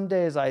mean, some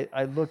days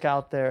I look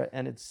out there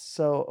and it's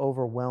so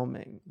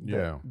overwhelming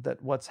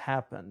that what's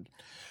happened.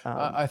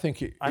 I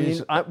think it I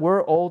mean,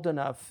 we're old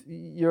enough.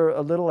 You're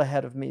a little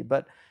ahead of me,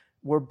 but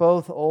we're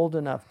both old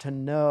enough to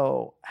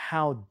know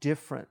how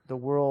different the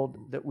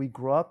world that we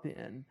grew up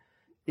in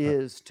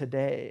is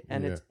today,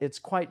 and it's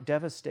quite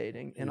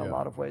devastating in a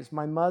lot of ways.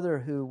 My mother,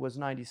 who was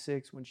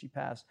 96 when she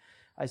passed,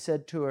 I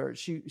said to her,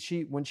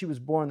 she when she was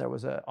born, there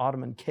was an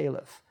Ottoman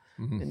caliph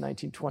in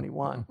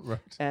 1921, right.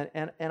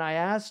 and I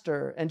asked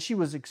her, and she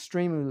was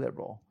extremely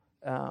liberal,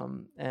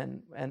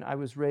 and I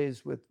was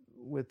raised with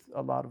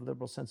a lot of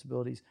liberal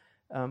sensibilities.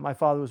 My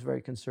father was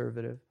very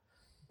conservative,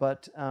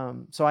 but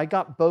so I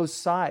got both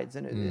sides,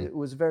 and it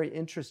was very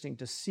interesting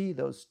to see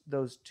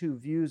those two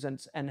views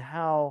and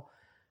how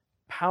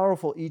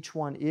powerful each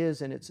one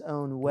is in its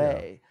own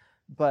way.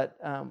 But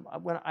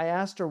when I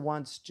asked her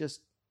once,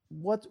 just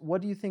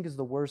what do you think is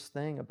the worst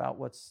thing about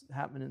what's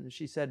happening?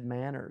 She said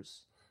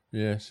manners.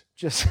 Yes.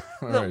 Just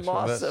the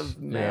loss of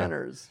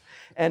manners.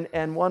 And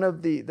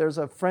there's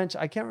a French,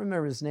 I can't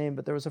remember his name,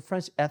 but there was a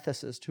French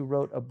ethicist who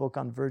wrote a book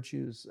on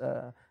virtues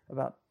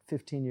about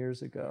 15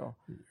 years ago.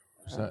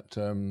 Was that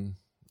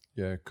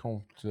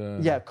Comte?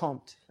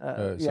 Comte.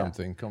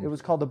 Something. Comte. It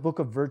was called the Book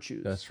of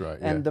Virtues. That's right.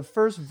 And the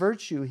first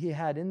virtue he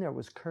had in there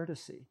was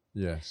courtesy.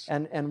 Yes.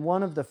 And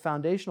one of the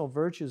foundational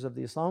virtues of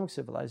the Islamic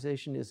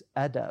civilization is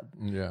adab.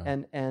 Yeah.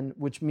 And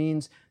which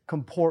means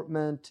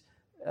comportment.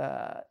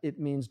 It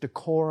means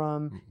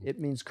decorum. It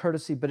means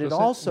courtesy, but it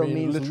also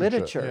means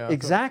literature. Yeah,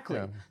 exactly.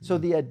 Yeah. So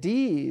the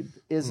adib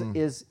is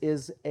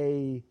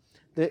the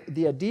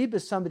adib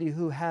is somebody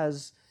who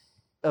has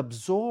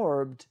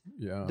absorbed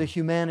the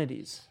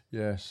humanities.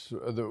 Yes,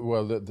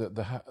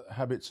 the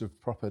habits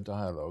of proper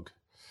dialogue,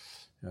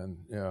 and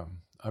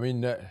I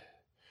mean that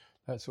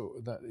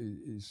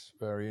is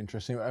very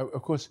interesting.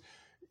 Of course,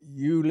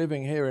 you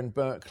living here in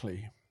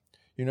Berkeley,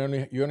 you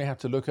only have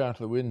to look out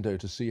the window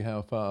to see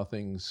how far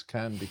things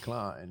can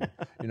decline.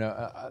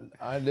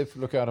 I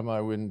look out of my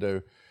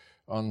window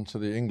onto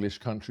the English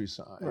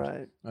countryside,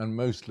 right, and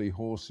mostly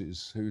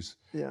horses whose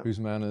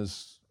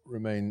manners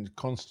remain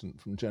constant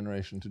from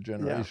generation to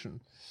generation.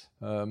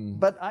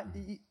 But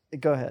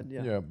go ahead.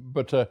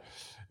 But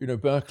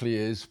Berkeley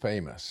is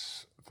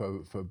famous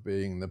for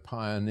being the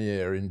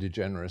pioneer in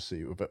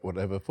degeneracy of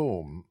whatever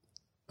form,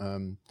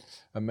 and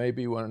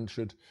maybe one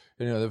should,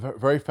 the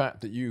very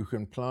fact that you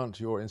can plant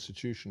your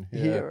institution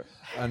here.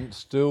 And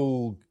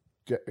still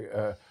get,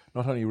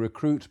 not only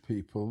recruit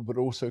people but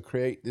also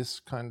create this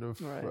kind of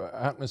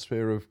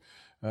atmosphere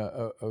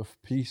of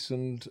peace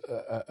and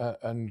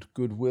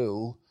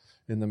goodwill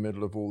in the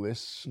middle of all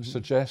this,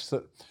 suggests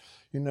that,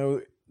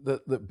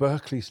 that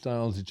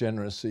Berkeley-style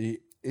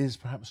degeneracy is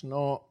perhaps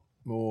not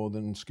more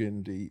than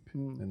skin deep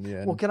in the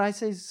end. Well, can I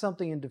say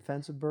something in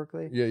defense of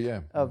Berkeley?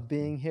 Yeah. Of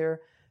being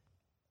here,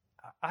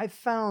 I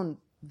found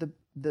the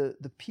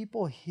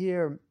people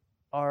here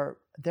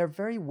they're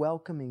very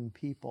welcoming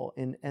people,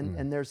 and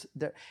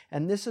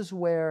this is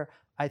where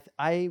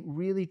I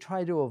really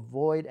try to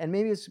avoid, and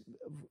maybe it's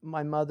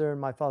my mother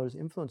and my father's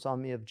influence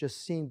on me of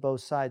just seeing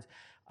both sides.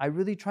 I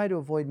really try to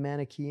avoid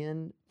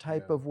Manichaean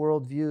type of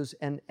worldviews,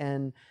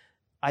 and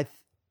I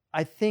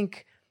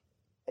think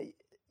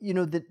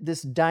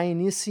this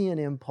Dionysian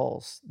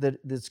impulse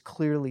that's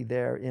clearly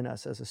there in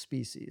us as a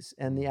species,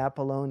 and the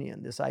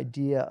Apollonian, this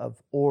idea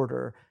of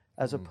order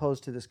as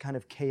opposed to this kind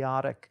of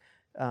chaotic,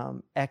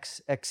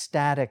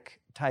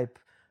 ecstatic type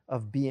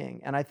of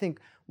being. And I think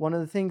one of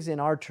the things in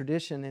our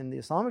tradition, in the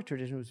Islamic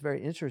tradition, was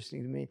very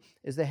interesting to me,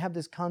 is they have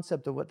this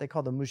concept of what they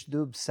call the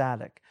Mushdub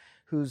Sadiq,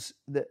 who's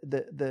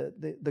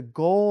the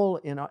goal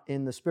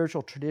in the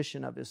spiritual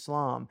tradition of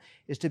Islam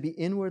is to be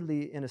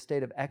inwardly in a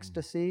state of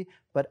ecstasy,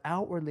 but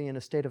outwardly in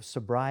a state of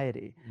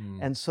sobriety.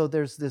 And so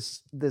there's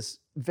this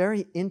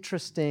very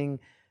interesting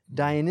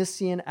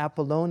Dionysian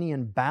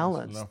Apollonian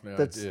balance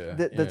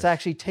that's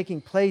actually taking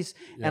place.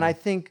 And I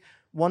think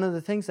one of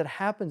the things that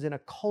happens in a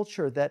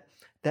culture that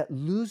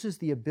loses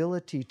the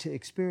ability to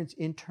experience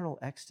internal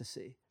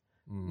ecstasy,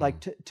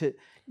 like to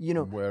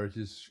where it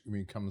is,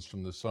 comes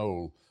from the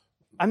soul.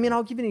 I mean,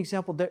 I'll give you an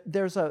example. I've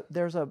been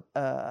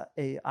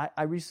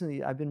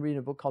reading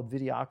a book called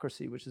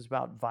Videocracy, which is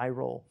about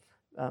viral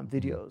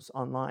videos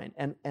online.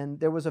 And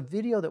there was a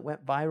video that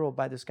went viral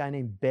by this guy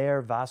named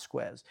Bear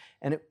Vasquez.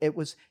 And it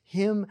was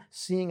him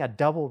seeing a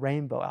double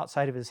rainbow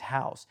outside of his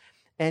house.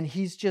 And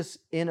he's just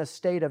in a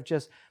state of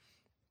just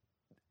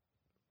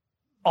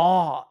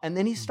awe. And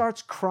then he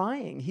starts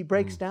crying. He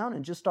breaks down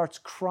and just starts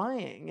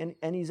crying.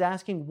 And he's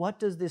asking, what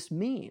does this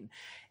mean?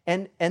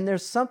 And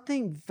there's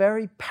something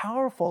very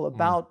powerful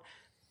about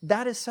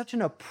that is such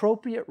an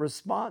appropriate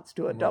response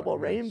to a double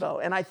rainbow.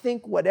 And I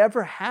think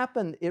whatever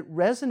happened, it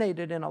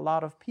resonated in a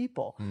lot of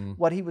people,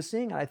 what he was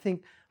seeing. And I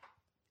think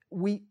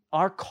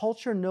our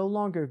culture no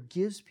longer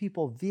gives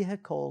people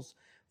vehicles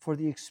for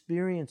the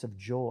experience of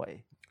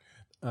joy.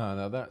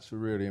 Now that's a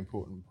really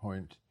important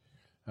point.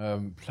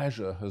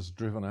 Pleasure has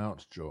driven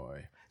out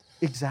joy.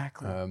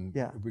 Exactly.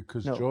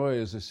 Because joy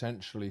is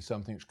essentially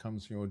something which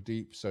comes from your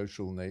deep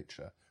social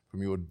nature,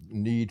 from your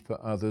need for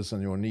others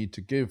and your need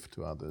to give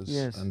to others.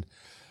 Yes. And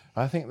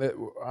I think that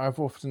I've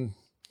often,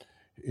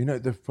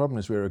 the problem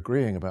is we're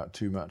agreeing about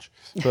too much.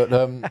 But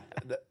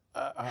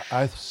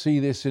I see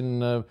this in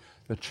the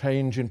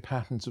change in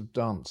patterns of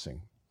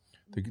dancing.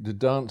 The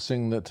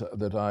dancing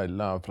that I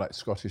love, like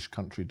Scottish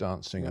country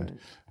dancing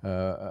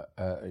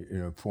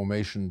and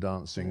formation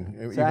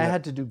dancing. So I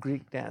had to do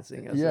Greek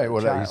dancing as a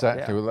child.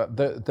 Exactly. Yeah.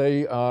 Well,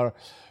 they are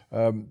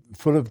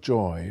full of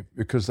joy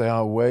because they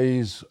are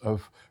ways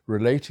of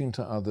relating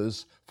to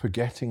others,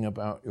 forgetting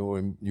about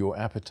your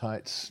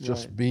appetites,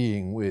 just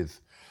being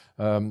with.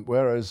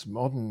 Whereas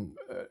modern,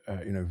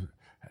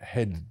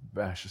 head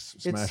bash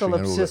smashing. It's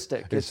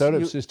solipsistic. It's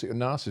solipsistic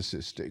and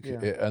narcissistic.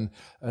 And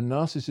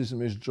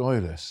narcissism is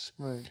joyless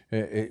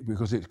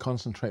because it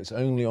concentrates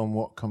only on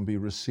what can be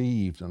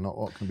received and not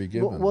what can be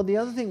given. Well, the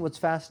other thing what's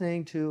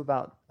fascinating too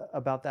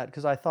about that,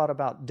 because I thought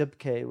about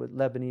Dibke with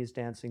Lebanese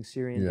dancing,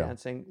 Syrian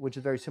dancing, which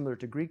is very similar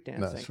to Greek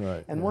dancing. That's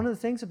right. And one of the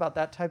things about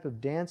that type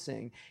of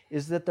dancing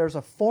is that there's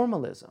a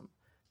formalism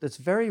that's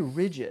very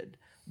rigid,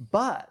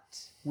 but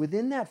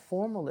within that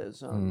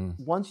formalism,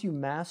 once you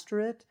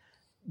master it,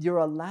 you're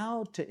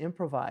allowed to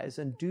improvise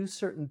and do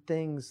certain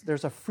things.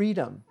 There's a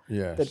freedom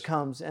that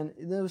comes. And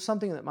there was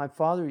something that my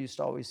father used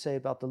to always say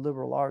about the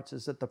liberal arts,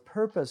 is that the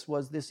purpose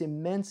was this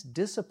immense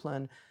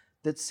discipline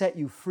that set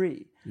you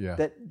free.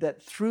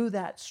 That through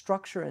that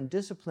structure and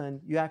discipline,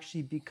 you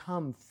actually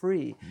become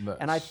free.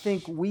 And I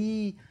think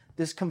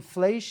this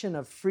conflation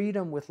of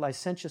freedom with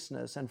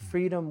licentiousness and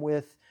freedom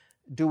with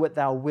do what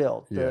thou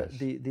wilt,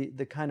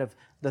 the kind of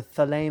the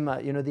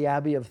thelema, the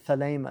Abbey of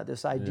Thelema,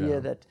 this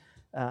idea that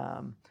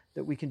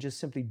we can just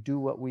simply do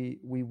what we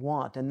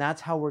want. And that's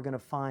how we're going to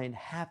find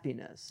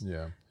happiness.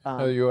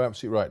 No, you're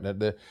absolutely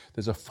right.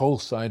 There's a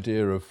false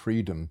idea of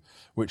freedom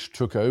which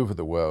took over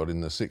the world in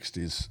the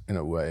 60s in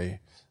a way,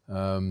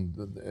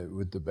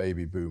 with the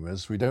baby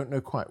boomers. We don't know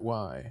quite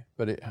why,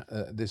 but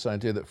this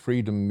idea that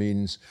freedom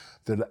means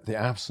the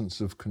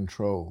absence of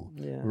control,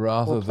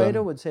 rather than...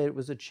 Plato would say it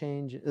was a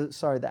change,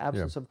 the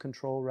absence of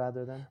control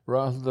rather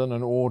than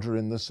an order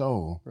in the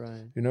soul.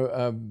 Right.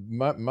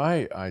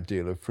 My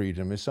ideal of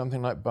freedom is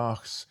something like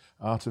Bach's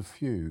Art of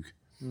Fugue,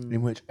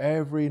 in which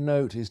every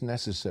note is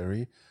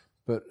necessary,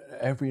 but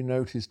every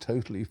note is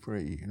totally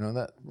free.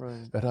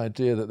 That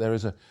idea that there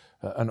is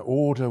an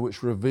order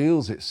which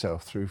reveals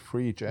itself through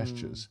free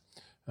gestures.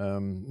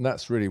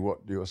 That's really what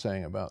you're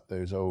saying about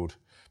those old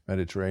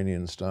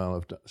Mediterranean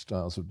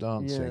styles of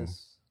dancing.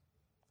 Yes.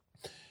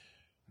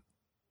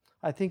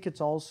 I think it's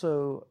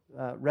also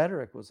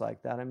rhetoric was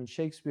like that. I mean,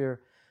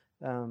 Shakespeare,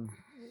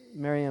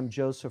 Miriam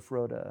Joseph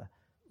wrote a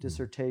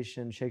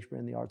dissertation, Shakespeare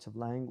and the Arts of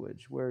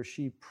Language, where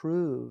she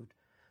proved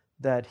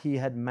that he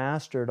had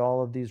mastered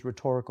all of these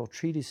rhetorical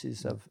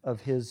treatises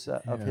of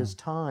his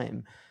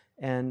time,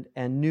 and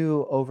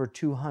knew over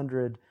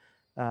 200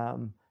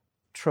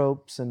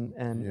 tropes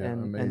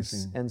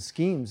and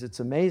schemes. It's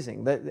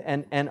amazing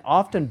and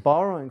often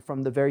borrowing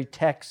from the very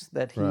text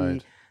that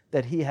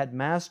he had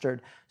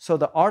mastered. So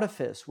the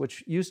artifice,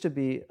 which used to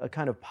be a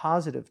kind of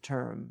positive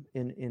term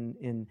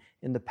in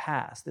the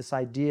past, this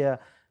idea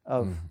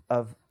of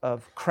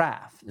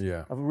craft,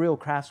 of real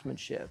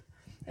craftsmanship.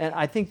 And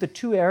I think the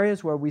two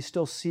areas where we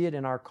still see it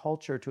in our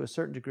culture to a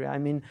certain degree, I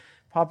mean,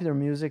 popular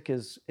music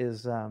is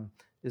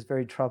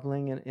very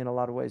troubling in a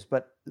lot of ways,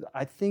 but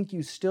I think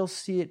you still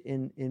see it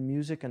in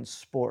music and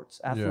sports,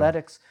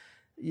 athletics.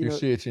 You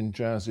see it in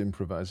jazz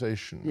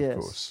improvisation, of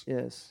course.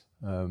 Yes.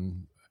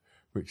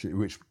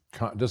 Which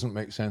doesn't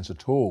make sense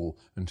at all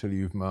until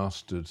you've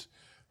mastered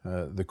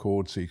the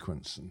chord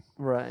sequence,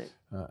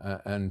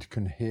 and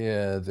can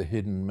hear the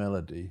hidden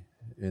melody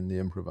in the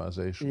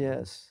improvisation.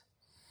 Yes.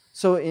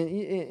 So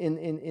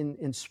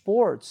in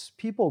sports,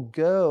 people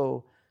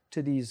go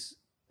to these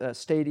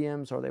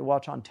stadiums or they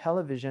watch on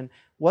television.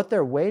 What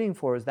they're waiting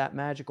for is that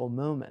magical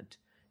moment.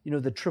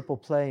 The triple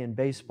play in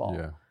baseball.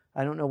 Yeah.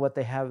 I don't know what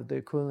they have the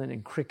equivalent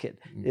in cricket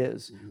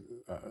is.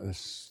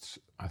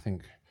 I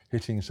think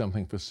hitting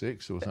something for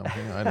six or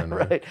something. I don't know.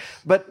 Right.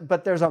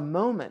 But there's a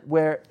moment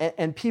where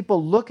and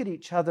people look at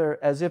each other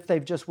as if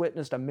they've just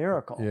witnessed a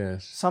miracle.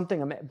 Yes.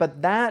 Something.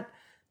 But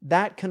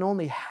that can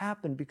only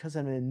happen because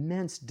of an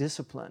immense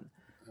discipline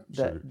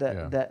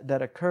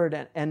that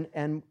occurred,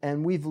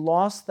 and we've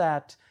lost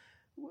that.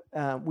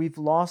 We've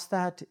lost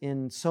that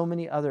in so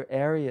many other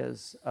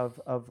areas of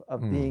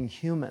being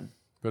human.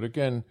 But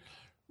again,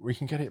 we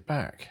can get it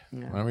back,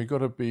 and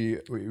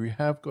we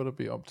have got to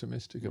be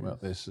optimistic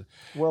about this.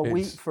 Well,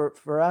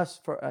 for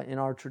us in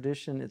our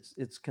tradition,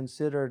 it's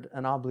considered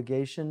an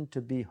obligation to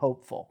be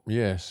hopeful.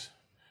 Yes.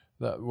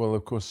 Well,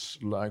 of course,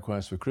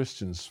 likewise for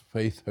Christians,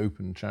 faith, hope,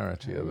 and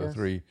charity are the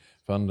three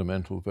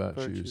fundamental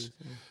virtues.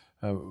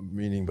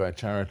 Meaning by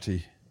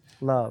charity,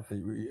 love,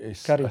 a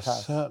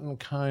caritas. certain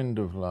kind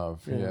of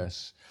love,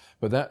 yes.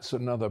 But that's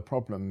another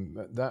problem.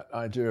 That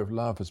idea of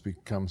love has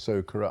become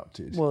so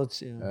corrupted. Well,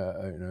 it's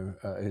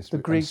it's the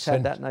Greeks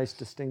had that nice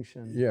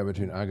distinction. Yeah,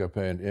 between agape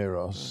and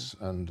eros,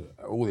 and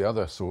all the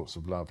other sorts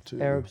of love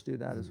too. Arabs do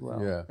that as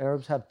well. Yeah.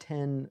 Arabs have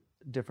 10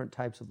 different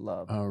types of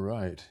love. Oh,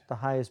 right. The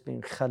highest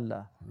being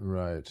khalla.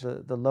 Right.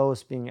 The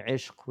lowest being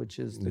ishq, which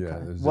is the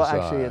well, desire.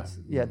 Actually, it's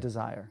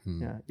desire.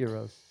 Yeah,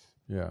 eros.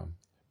 Yeah,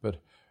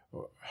 but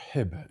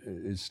hib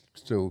is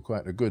still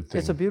quite a good thing.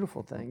 It's a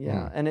beautiful thing,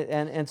 yeah, and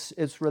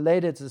it's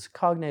related. It's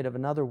cognate of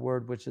another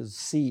word, which is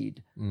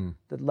seed.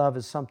 That love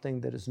is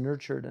something that is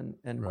nurtured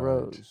and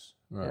grows.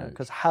 Right.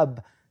 Because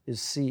hab is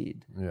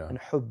seed, Yeah. and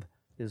hub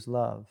is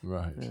love.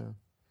 Right. Yeah.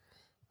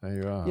 There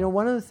you are. You know,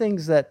 one of the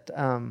things that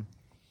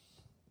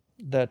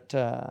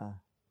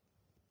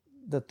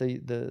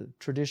the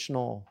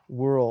traditional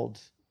world.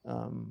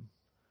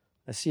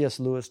 C.S.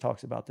 Lewis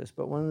talks about this,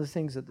 but one of the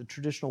things that the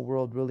traditional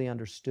world really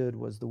understood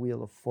was the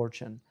wheel of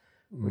fortune,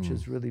 which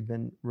has really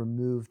been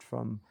removed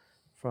from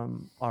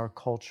our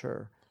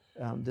culture.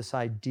 This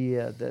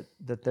idea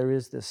that there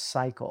is this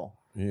cycle,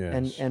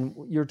 Yes. and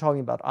you're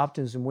talking about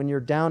optimism. When you're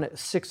down at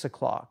 6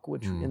 o'clock,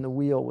 which in the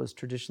wheel was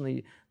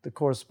traditionally the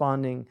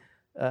corresponding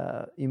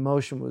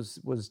emotion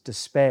was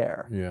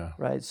despair. Yeah.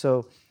 Right.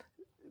 So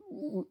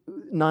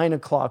 9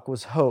 o'clock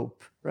was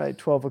hope, right?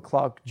 12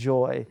 o'clock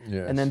joy,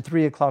 Yes. and then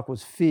 3 o'clock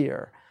was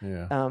fear.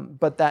 Yeah.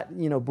 But that,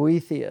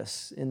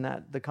 Boethius in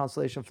the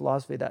Constellation of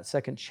Philosophy, that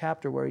second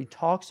chapter where he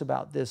talks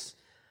about this,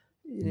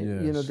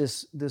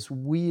 this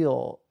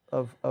wheel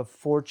of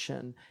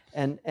fortune,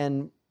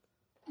 and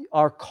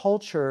our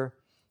culture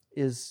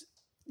is,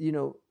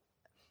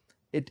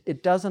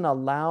 it doesn't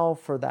allow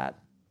for that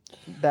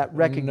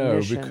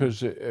recognition. No,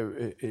 because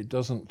it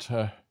doesn't.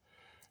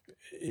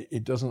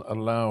 It doesn't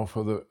allow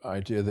for the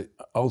idea that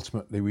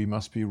ultimately we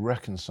must be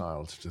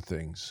reconciled to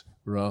things,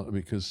 rather,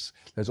 because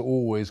it's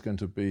always going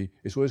to be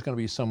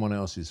someone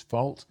else's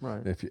fault,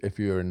 Right. if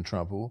you're in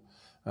trouble,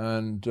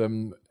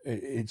 and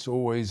it's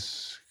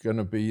always going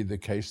to be the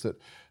case that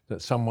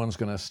someone's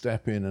going to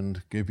step in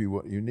and give you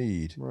what you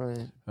need.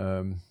 Right.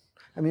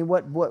 I mean,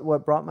 what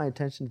brought my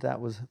attention to that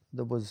was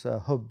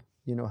hub,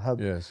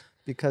 hub. Yes.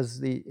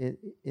 Because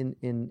in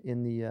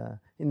the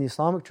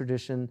Islamic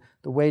tradition,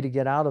 the way to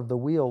get out of the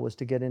wheel was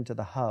to get into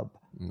the hub.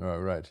 Oh,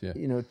 right. Yeah.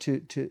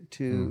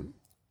 To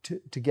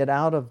get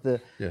out of the.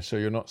 Yeah. So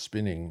you're not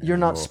spinning. You're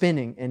anymore. not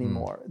spinning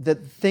anymore.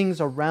 That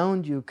things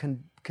around you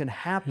can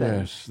happen.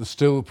 Yes. The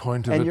still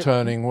point of the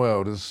turning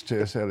world, as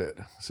T.S. Eliot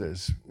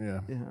says. Yeah.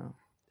 Yeah.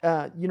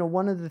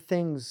 One of the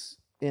things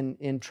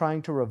in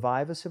trying to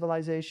revive a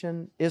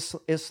civilization,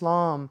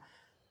 Islam.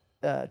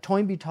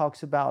 Toynbee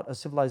talks about a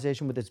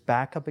civilization with its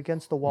back up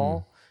against the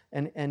wall,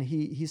 and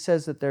he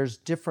says that there's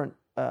different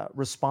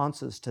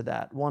responses to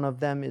that. One of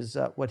them is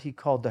what he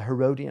called the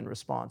Herodian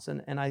response,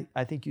 and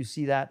I think you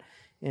see that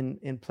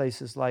in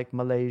places like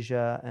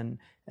Malaysia and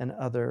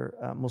other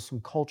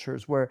Muslim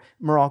cultures, where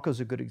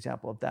Morocco's a good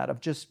example of that, of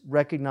just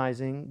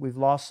recognizing we've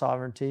lost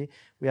sovereignty,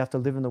 we have to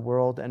live in the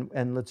world,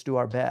 and let's do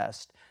our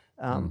best.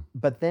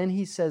 But then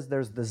he says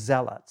there's the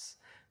zealots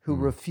who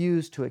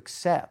refuse to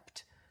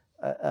accept.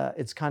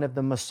 It's kind of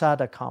the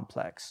Masada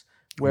complex,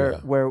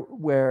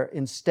 where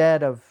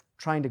instead of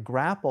trying to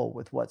grapple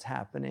with what's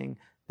happening,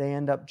 they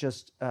end up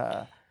just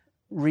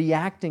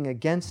reacting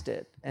against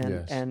it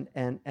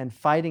and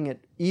fighting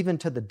it even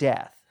to the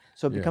death.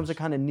 So it becomes a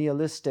kind of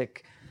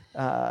nihilistic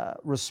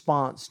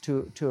response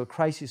to a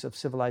crisis of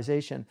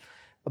civilization.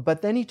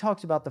 But then he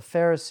talks about the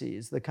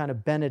Pharisees, the kind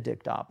of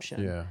Benedict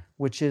option,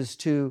 which is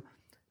to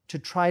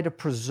try to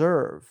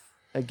preserve.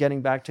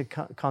 Getting back to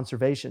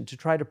conservation, to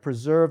try to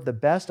preserve the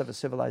best of a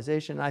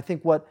civilization. And I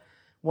think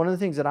one of the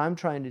things that I'm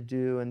trying to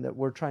do and that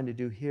we're trying to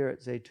do here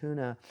at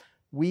Zaytuna,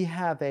 we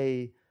have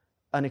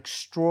an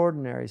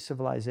extraordinary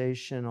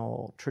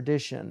civilizational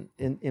tradition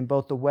in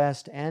both the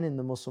West and in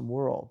the Muslim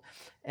world.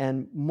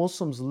 And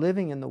Muslims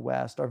living in the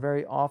West are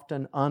very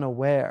often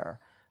unaware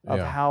of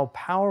how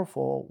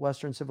powerful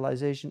Western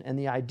civilization and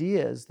the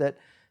ideas that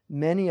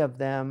many of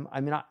them,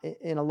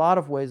 in a lot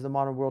of ways, the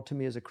modern world to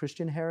me is a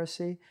Christian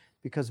heresy,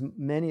 because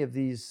many of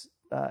these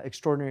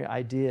extraordinary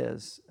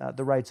ideas,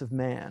 the rights of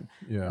man,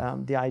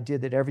 the idea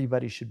that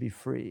everybody should be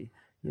free,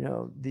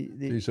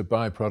 these are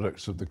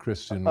byproducts of the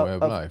Christian way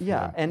of life.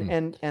 Yeah,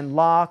 and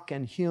Locke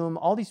and Hume,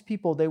 all these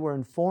people, they were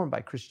informed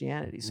by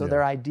Christianity, so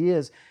their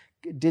ideas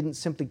didn't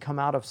simply come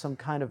out of some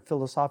kind of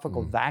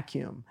philosophical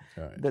vacuum.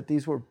 Right. That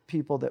these were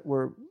people that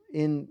were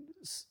in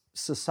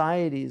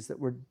societies that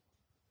were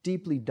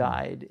deeply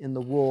dyed in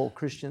the wool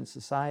Christian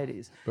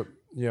societies. But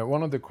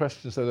one of the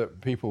questions that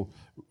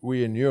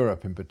we in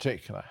Europe in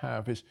particular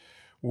have is,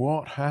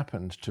 what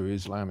happened to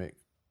Islamic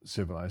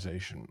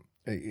civilization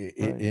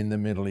in the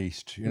Middle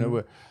East?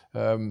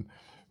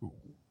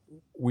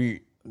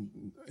 We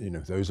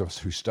those of us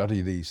who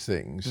study these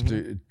things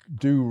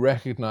do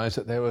recognize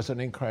that there was an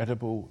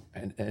incredible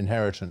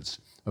inheritance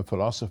of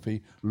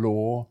philosophy,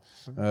 law,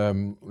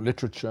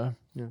 literature,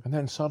 and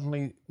then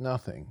suddenly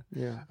nothing.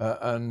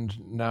 And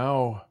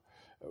now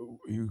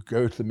you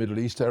go to the Middle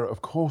East,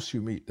 of course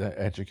you meet the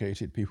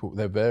educated people.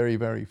 They're very,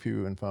 very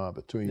few and far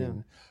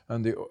between.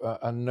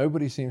 And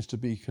nobody seems to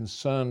be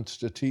concerned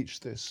to teach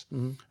this.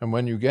 And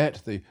when you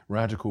get the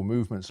radical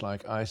movements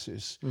like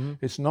ISIS,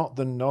 it's not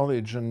the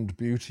knowledge and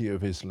beauty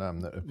of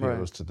Islam that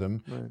appeals to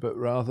them, but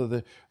rather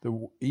the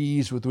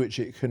ease with which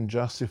it can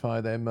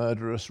justify their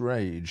murderous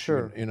rage.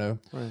 And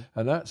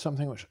that's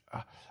something which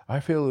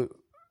I feel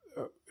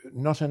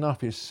not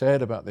enough is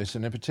said about this,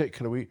 and in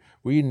particular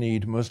we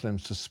need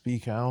Muslims to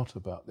speak out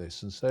about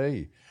this and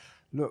say,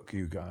 look,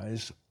 you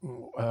guys,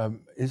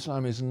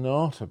 Islam is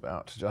not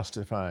about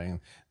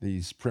justifying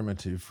these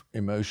primitive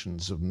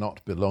emotions of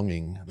not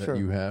belonging that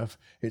you have.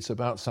 It's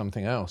about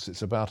something else.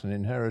 It's about an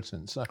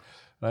inheritance.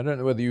 I don't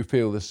know whether you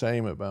feel the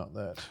same about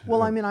that.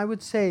 Well, I mean, I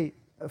would say,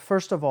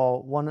 first of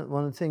all, one of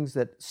the things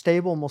that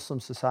stable Muslim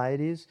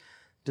societies,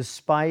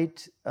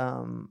 despite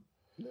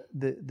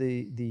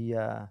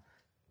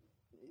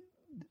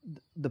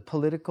the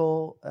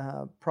political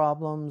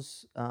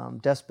problems,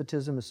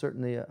 despotism is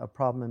certainly a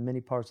problem in many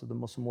parts of the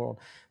Muslim world.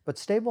 But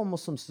stable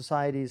Muslim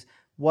societies,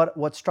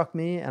 what struck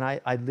me, and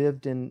I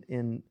lived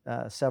in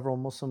several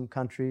Muslim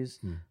countries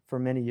for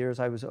many years.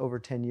 I was over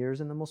 10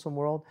 years in the Muslim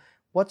world.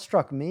 What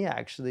struck me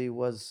actually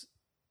was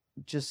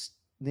just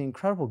the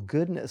incredible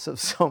goodness of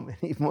so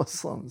many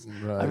Muslims.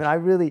 I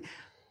mean,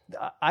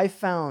 I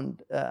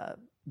found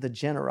the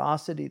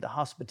generosity, the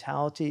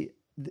hospitality,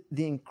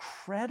 the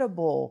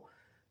incredible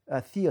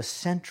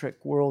theocentric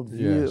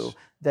worldview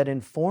that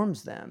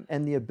informs them,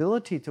 and the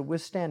ability to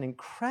withstand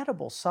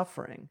incredible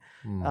suffering.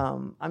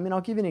 I mean,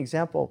 I'll give you an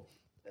example.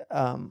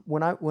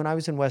 When I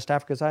was in West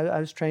Africa, because I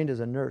was trained as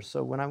a nurse,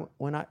 so when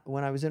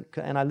I was in,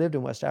 and I lived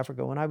in West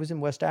Africa. When I was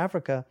in West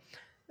Africa,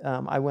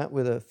 I went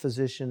with a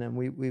physician, and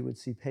we would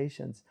see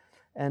patients.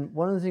 And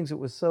one of the things that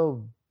was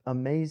so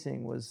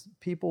amazing was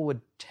people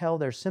would tell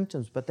their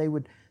symptoms, but they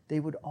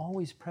would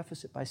always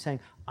preface it by saying,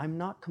 "I'm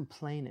not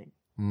complaining.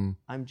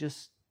 I'm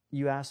just."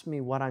 You asked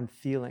me what I'm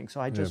feeling,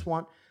 so I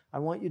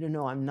want you to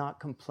know I'm not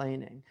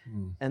complaining.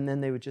 And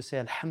then they would just say,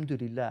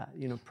 Alhamdulillah,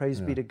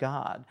 praise be to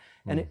God.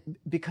 And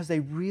because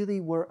they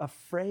really were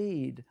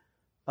afraid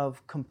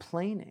of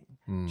complaining.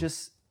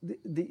 Just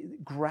the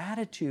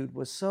gratitude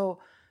was so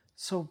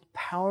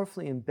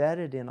powerfully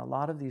embedded in a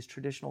lot of these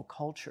traditional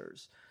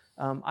cultures.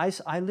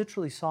 I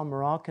literally saw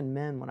Moroccan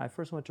men, when I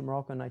first went to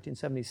Morocco in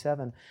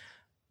 1977,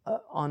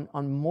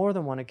 on more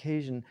than one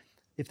occasion,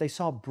 if they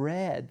saw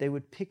bread, they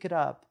would pick it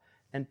up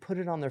and put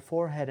it on their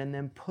forehead and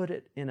then put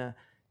it in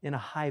a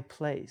high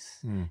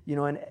place.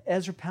 And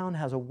Ezra Pound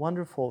has a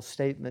wonderful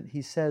statement.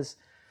 He says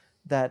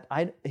that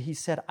I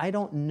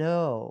don't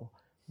know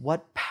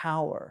what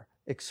power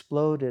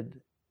exploded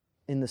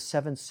in the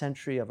 7th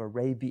century of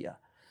Arabia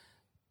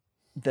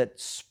that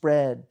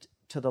spread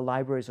to the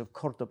libraries of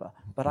Cordoba,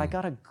 but I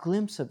got a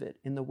glimpse of it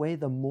in the way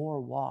the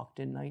Moor walked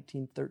in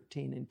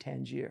 1913 in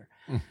Tangier.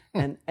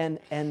 And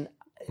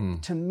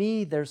to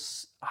me,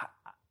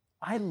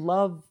 I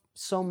love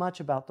so much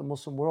about the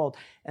Muslim world,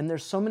 and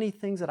there's so many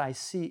things that I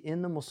see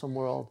in the Muslim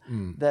world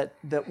that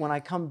when I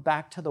come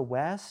back to the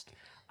West,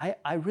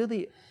 I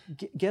really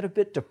get a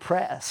bit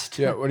depressed.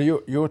 Yeah, well,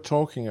 you're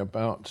talking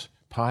about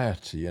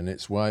piety in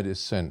its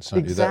widest sense,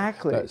 aren't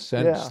exactly. you? That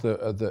sense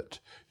that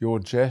your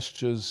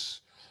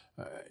gestures,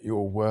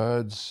 your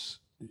words,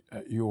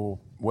 your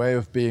way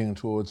of being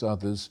towards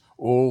others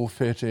all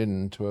fit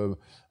into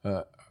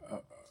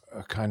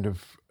a kind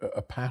of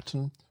a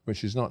pattern,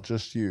 which is not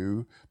just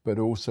you, but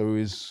also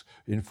is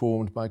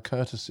informed by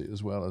courtesy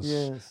as well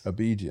as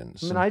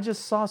obedience. I mean, I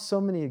just saw so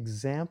many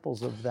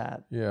examples of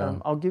that.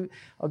 I'll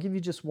give you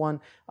just one.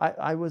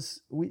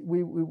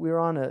 We were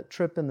on a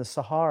trip in the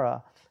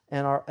Sahara,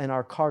 and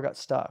our car got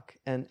stuck,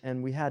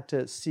 and we had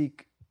to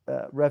seek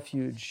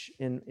refuge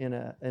in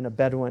a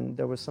Bedouin.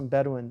 There was some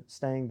Bedouin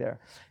staying there,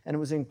 and it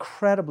was an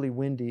incredibly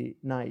windy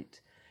night,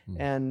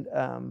 and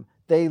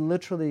they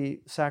literally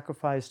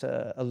sacrificed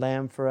a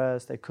lamb for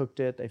us. They cooked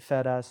it. They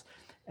fed us,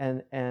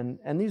 and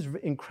these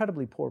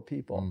incredibly poor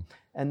people.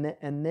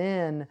 And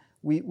then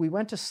we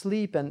went to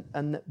sleep,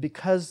 and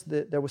because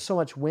there was so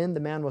much wind, the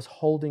man was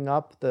holding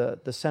up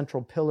the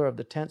central pillar of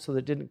the tent so that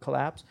it didn't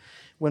collapse.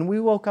 When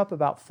we woke up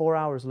about 4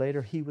 hours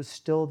later, he was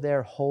still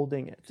there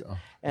holding it.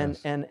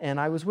 And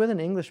I was with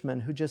an Englishman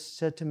who just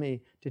said to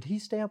me, "Did he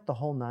stay up the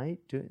whole night?"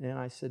 And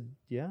I said,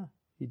 "Yeah,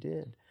 he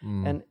did."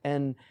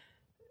 And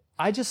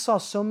I just saw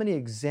so many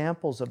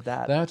examples of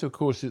that. That, of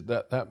course, is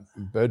that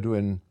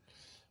Bedouin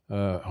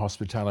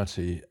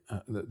hospitality,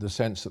 the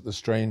sense that the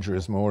stranger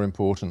is more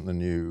important than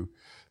you,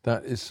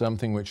 that is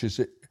something which is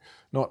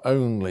not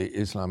only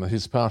Islam,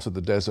 it's part of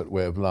the desert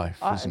way of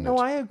life, isn't it? No,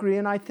 I agree.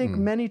 And I think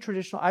many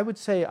traditional, I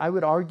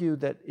would argue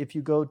that if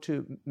you go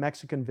to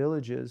Mexican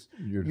villages,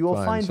 you will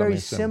find very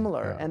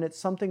similar. And it's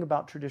something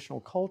about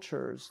traditional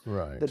cultures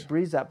that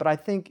breeds that. But I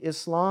think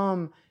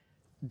Islam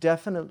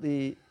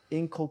definitely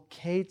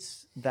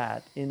inculcates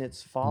that in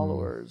its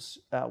followers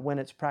when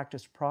it's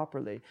practiced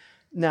properly.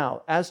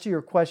 Now, as to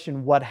your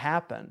question, what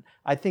happened?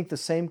 I think the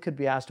same could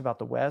be asked about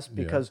the West,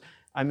 because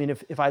I mean,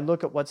 if I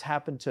look at what's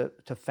happened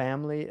to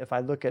family, if I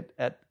look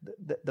at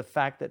the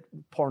fact that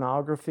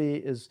pornography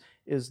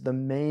is the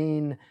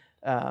main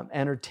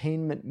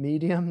entertainment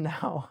medium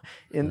now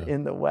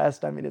in the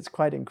West, I mean, it's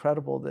quite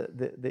incredible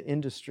the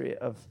industry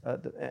of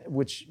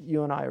which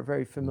you and I are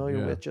very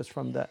familiar with, just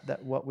from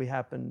that what we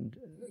happened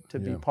to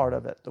be part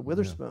of at the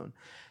Witherspoon.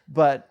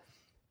 But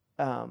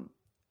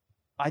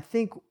I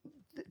think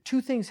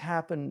two things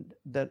happened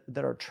that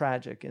are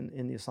tragic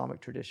in the Islamic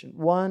tradition.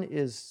 One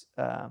is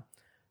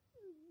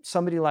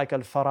somebody like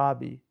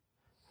Al-Farabi,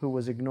 who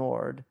was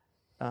ignored,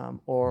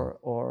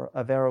 or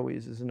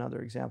Averroes is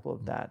another example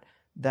of that.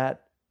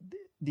 That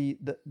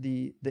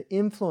the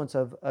influence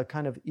of a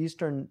kind of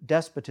Eastern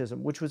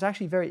despotism, which was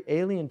actually very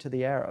alien to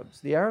the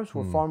Arabs. The Arabs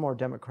were far more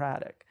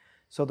democratic.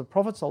 So the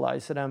Prophet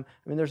ﷺ, I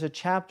mean, there's a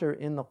chapter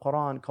in the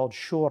Quran called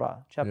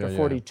Shura, chapter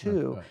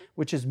 42,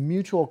 which is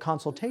mutual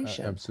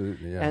consultation.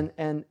 Absolutely, yeah.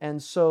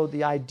 And so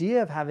the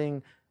idea of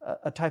having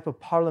a type of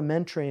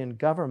parliamentarian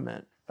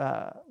government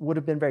would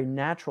have been very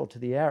natural to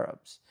the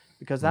Arabs,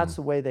 because that's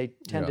the way they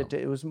tended to.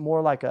 It was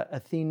more like an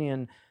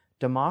Athenian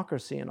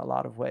democracy in a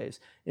lot of ways.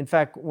 In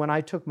fact, when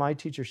I took my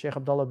teacher, Sheikh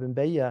Abdullah bin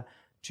Bayya,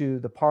 to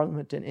the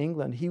parliament in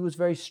England, he was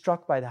very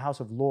struck by the House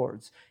of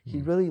Lords. He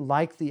really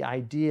liked the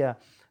idea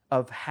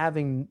of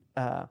having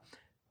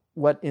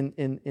what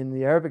in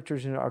the Arabic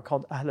tradition are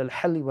called Ahl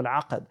al-Halli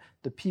wal-Aqd,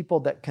 the people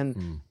that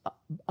can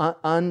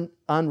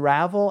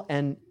unravel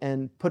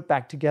and put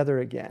back together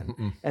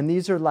again. And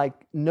these are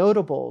like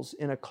notables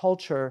in a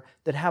culture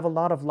that have a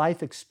lot of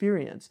life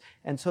experience.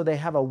 And so they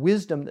have a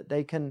wisdom that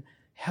they can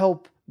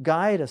help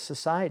guide a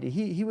society.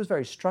 He was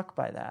very struck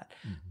by that.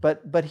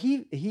 But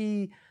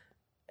he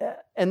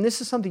and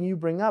this is something you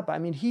bring up, I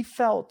mean, he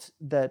felt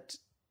that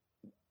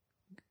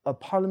a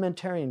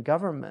parliamentarian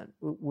government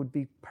would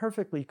be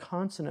perfectly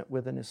consonant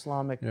with an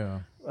Islamic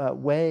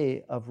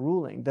way of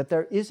ruling, that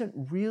there isn't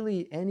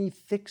really any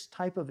fixed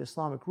type of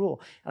Islamic rule.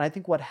 And I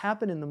think what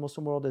happened in the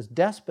Muslim world is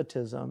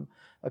despotism,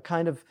 a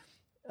kind of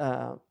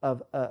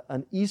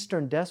an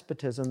Eastern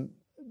despotism,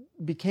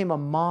 became a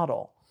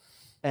model.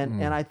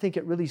 And I think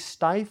it really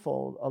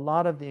stifled a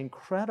lot of the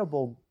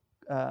incredible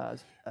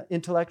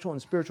intellectual and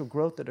spiritual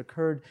growth that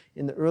occurred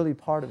in the early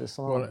part of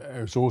Islam. Well,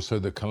 it was also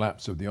the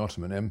collapse of the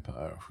Ottoman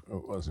Empire,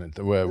 wasn't it?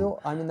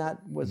 I mean, that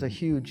was a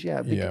huge,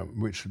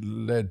 which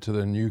led to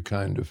the new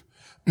kind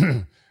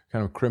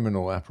of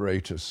criminal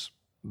apparatus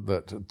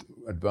that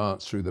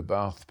advanced through the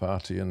Ba'ath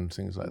Party and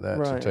things like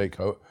that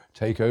to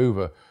take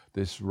over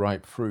this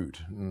ripe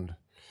fruit. And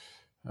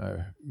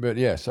but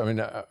yes, I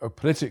mean,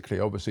 politically,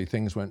 obviously,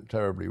 things went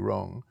terribly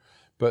wrong.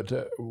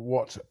 But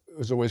what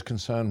has always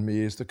concerned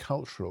me is the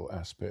cultural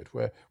aspect.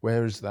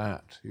 Where is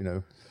that? You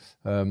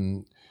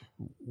know,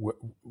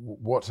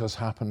 what has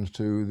happened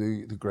to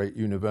the great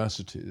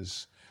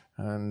universities,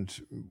 and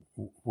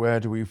where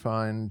do we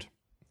find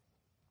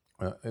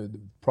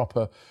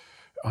proper,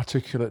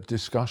 articulate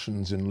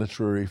discussions in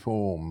literary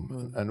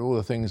form, and all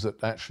the things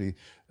that actually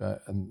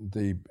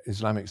the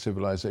Islamic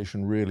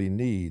civilization really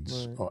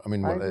needs? I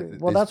mean,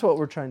 that's what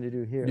we're trying to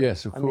do here.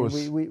 Yes, of course.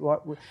 I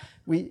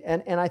mean,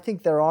 and I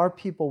think there are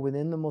people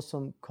within the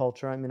Muslim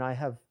culture. I mean, I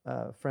have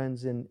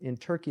friends in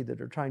Turkey that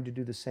are trying to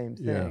do the same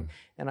thing,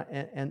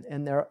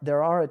 and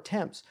there are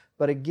attempts.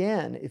 But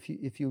again,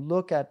 if you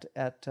look at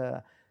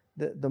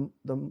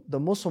the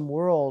Muslim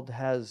world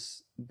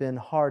has been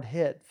hard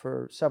hit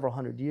for several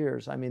hundred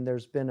years. I mean,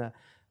 there's been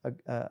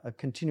a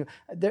continual.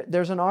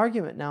 There's an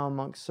argument now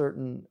amongst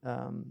certain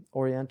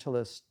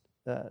Orientalist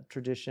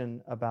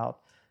tradition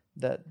about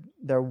that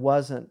there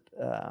wasn't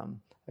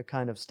a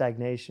kind of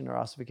stagnation or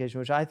ossification,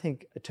 which I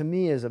think, to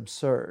me, is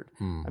absurd.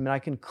 I mean, I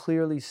can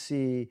clearly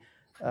see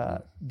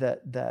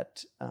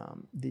that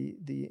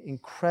the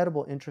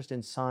incredible interest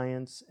in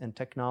science and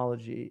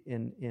technology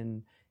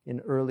in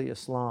early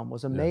Islam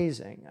was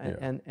amazing.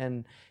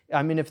 And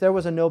I mean, if there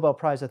was a Nobel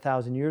Prize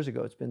 1,000 years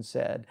ago, it's been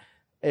said,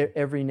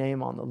 every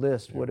name on the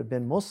list would have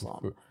been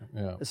Muslim.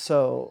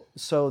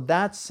 So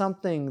that's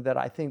something that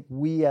I think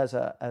we as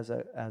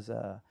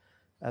a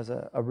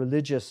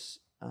religious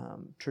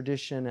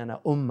tradition and a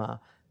ummah,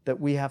 that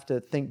we have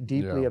to think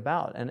deeply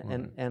about.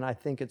 And I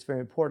think it's very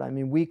important. I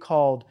mean, we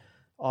called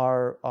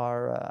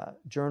our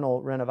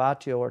journal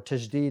Renovatio, or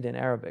Tajdeed in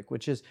Arabic,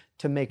 which is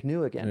to make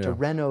new again, to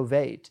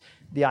renovate.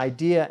 The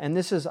idea, and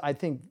this is, I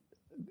think,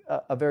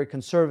 a very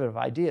conservative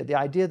idea, the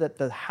idea that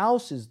the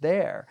house is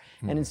there,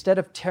 and instead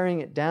of tearing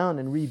it down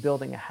and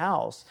rebuilding a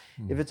house,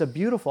 if it's a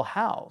beautiful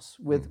house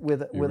with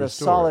a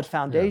solid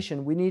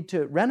foundation, we need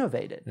to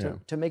renovate it,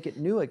 to make it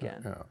new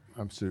again. Yeah,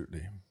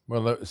 absolutely.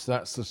 Well,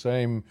 that's the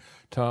same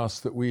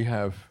task that we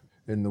have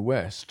in the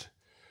West.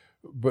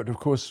 But of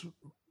course,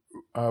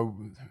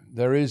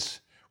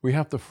 we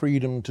have the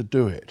freedom to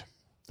do it.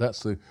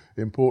 That's the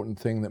important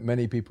thing that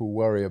many people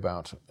worry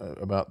about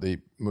the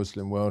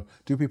Muslim world.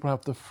 Do people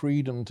have the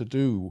freedom to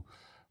do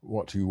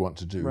what you want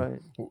to do? Right.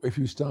 If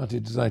you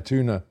started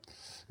Zaytuna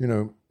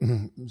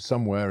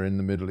somewhere in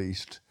the Middle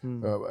East.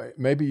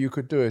 Maybe you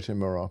could do it in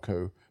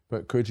Morocco,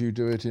 but could you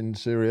do it in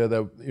Syria?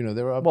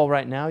 There are. Well,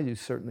 right now you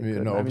certainly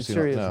could. I mean,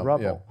 Syria is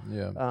rubble.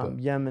 Yeah,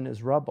 Yemen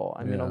is rubble.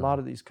 I mean, a lot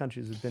of these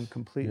countries have been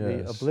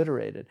completely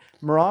obliterated.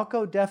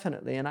 Morocco,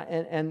 definitely,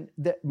 and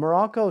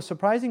Morocco,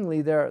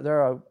 surprisingly,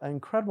 there are an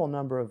incredible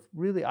number of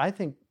really, I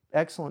think,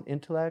 excellent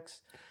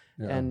intellects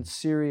and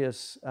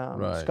serious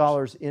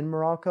scholars in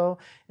Morocco.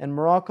 And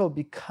Morocco,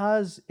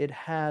 because it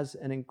has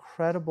an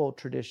incredible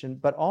tradition,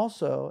 but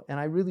also, and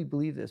I really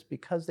believe this,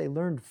 because they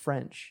learned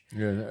French.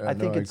 I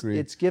think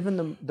it's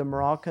given the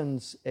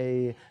Moroccans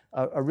a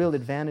real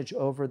advantage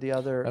over the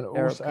other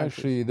Arab countries.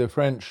 Actually, the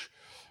French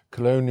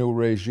colonial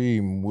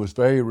regime was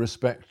very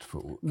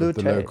respectful of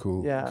the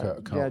local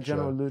culture. Yeah,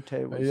 General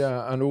Lute was.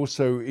 Yeah, and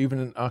also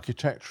even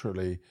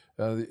architecturally,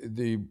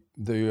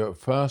 the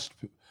first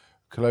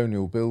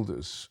colonial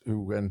builders who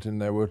went in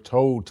there were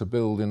told to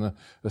build in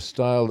a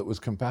style that was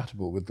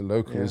compatible with the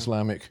local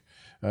Islamic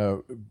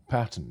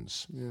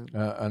patterns.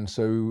 And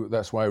so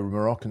that's why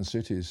Moroccan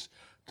cities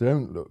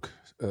don't look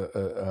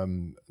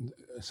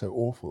so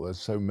awful as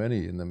so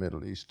many in the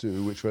Middle East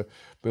too, which were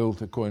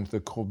built according to the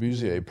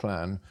Corbusier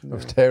plan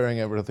of tearing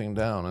everything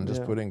down and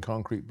just putting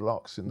concrete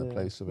blocks in the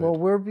place of it. Well,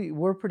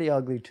 we're pretty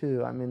ugly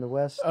too. I mean, the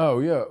West. Oh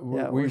yeah,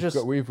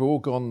 we've all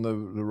gone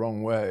the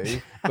wrong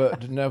way,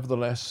 but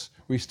nevertheless,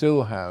 we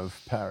still have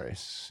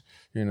Paris.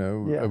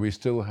 We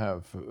still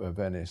have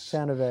Venice,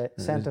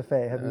 Santa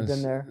Fe. Have you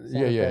been there?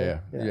 Yeah.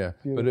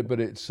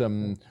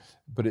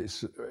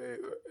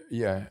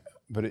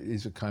 But it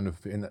is a kind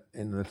of in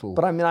a little.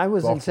 But I mean, I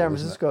was in San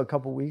Francisco a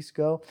couple of weeks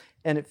ago,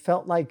 and I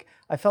felt like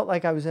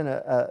I was in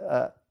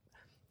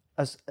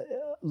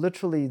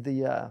literally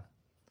the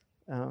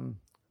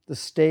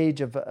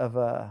stage of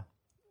a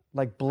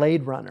like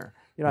Blade Runner.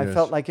 I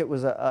felt like it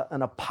was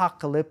an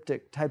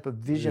apocalyptic type of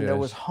vision. There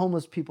was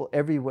homeless people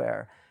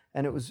everywhere,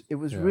 and it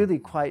was really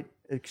quite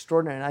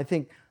extraordinary. And I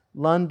think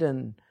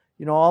London,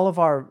 all of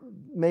our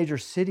major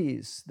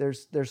cities,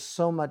 there's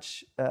so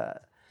much.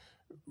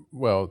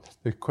 Well,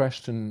 the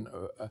question,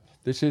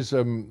 this is,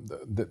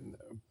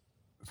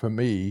 for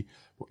me,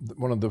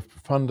 one of the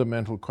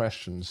fundamental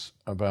questions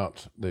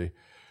about the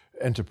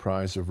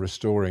enterprise of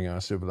restoring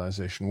our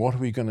civilization. What are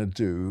we going to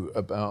do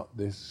about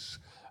this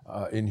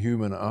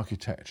inhuman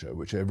architecture,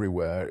 which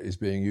everywhere is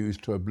being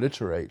used to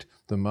obliterate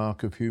the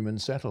mark of human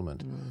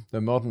settlement?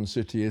 The modern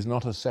city is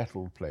not a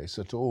settled place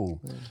at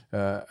all.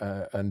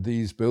 And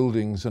these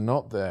buildings are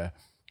not there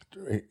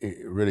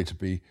really to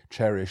be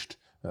cherished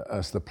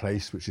as the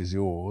place which is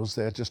yours.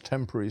 They're just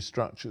temporary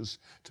structures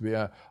to be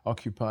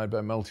occupied by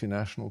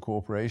multinational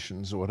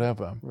corporations or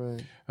whatever.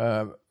 Right.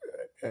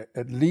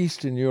 At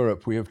least in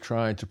Europe, we have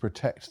tried to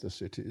protect the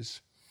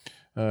cities.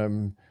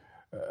 And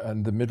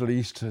the Middle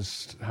East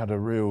has had a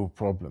real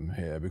problem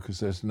here because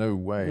there's no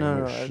way.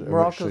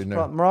 Morocco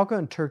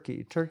and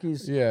Turkey.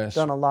 Turkey's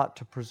done a lot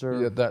to preserve.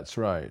 Yeah, that's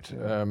right.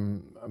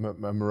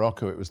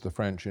 Morocco, it was the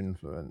French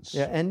influence.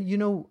 Yeah,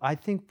 and I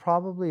think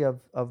probably of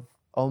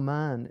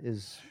Oman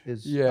is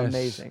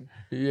amazing.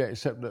 Yeah,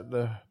 except that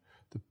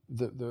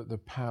the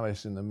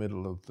palace in the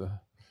middle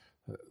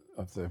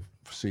of the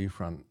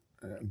seafront,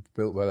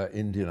 built by that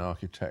Indian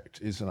architect,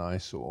 is an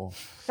eyesore.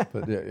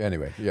 But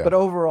anyway, yeah. But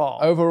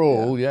overall,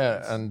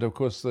 and of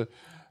course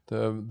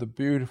the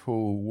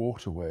beautiful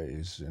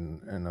waterways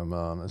in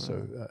Oman,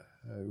 so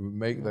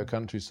make the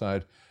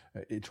countryside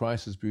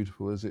twice as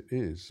beautiful as it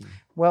is.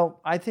 Well,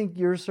 I think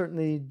you're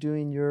certainly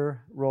doing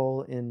your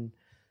role in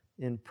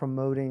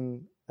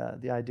promoting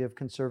the idea of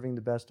conserving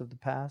the best of the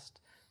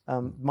past.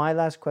 My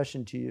last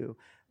question to you: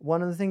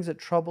 one of the things that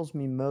troubles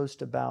me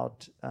most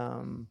about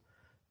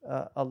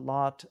a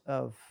lot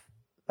of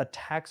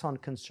attacks on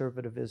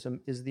conservatism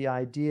is the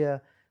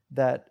idea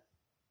that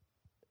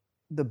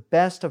the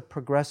best of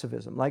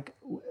progressivism, like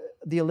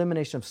the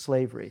elimination of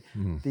slavery,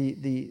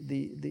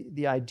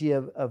 the idea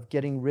of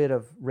getting rid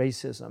of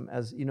racism,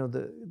 as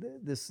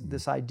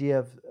this idea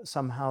of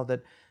somehow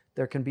that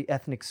there can be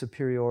ethnic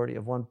superiority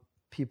of one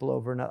people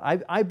over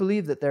another. I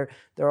believe that there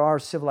are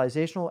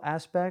civilizational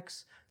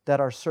aspects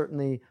that are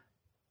certainly,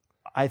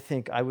 I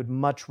think I would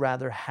much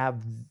rather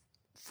have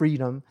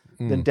freedom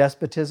than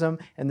despotism,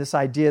 and this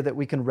idea that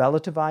we can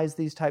relativize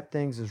these type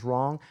things is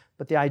wrong.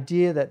 But the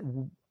idea that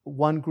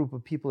one group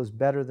of people is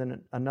better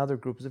than another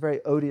group is a very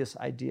odious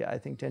idea, I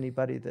think, to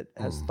anybody that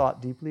has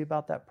thought deeply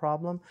about that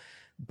problem.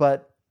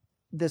 But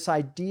this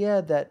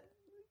idea that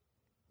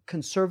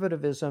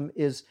conservatism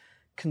is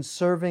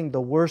conserving the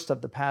worst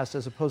of the past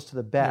as opposed to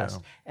the best,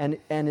 and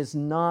is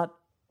not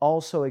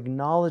also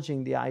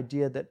acknowledging the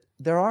idea that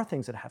there are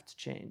things that have to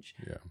change.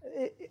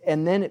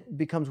 And then it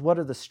becomes, what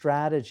are the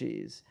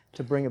strategies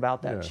to bring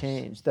about that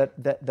change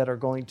that are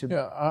going to...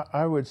 Yeah,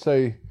 I would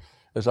say,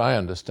 as I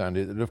understand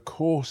it, that of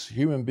course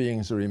human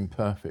beings are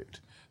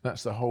imperfect.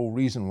 That's the whole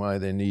reason why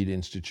they need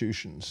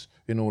institutions,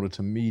 in order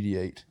to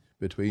mediate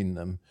between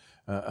them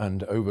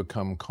and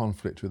overcome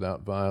conflict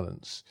without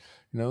violence.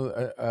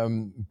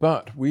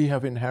 But we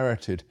have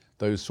inherited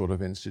those sort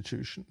of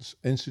institutions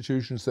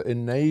that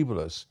enable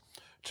us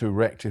to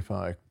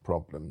rectify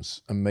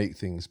problems and make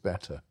things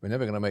better. We're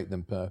never going to make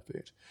them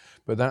perfect.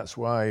 But that's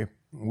why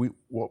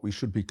what we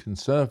should be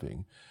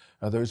conserving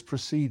are those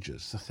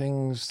procedures, the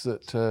things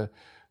that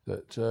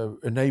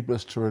enable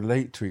us to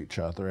relate to each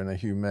other in a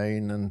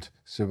humane and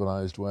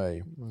civilized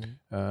way.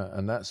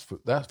 And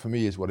that for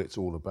me is what it's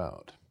all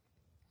about.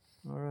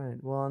 All right.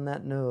 Well, on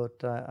that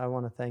note, I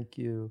want to thank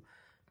you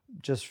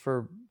just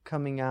for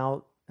coming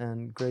out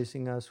and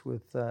gracing us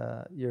with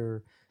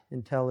your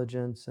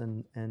intelligence,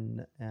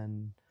 and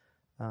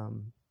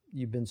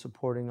you've been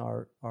supporting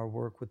our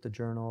work with the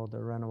journal, the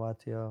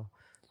Renovatio.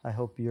 I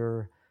hope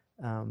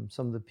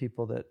some of the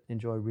people that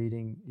enjoy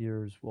reading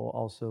yours will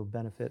also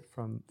benefit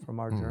from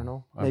our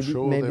journal. I'm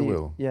sure they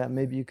will. Yeah,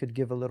 maybe you could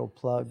give a little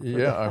plug.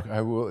 Yeah,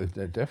 I will,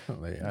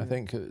 definitely. Yeah. I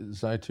think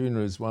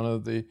Zaytuna is one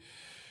of the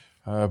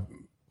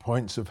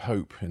points of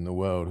hope in the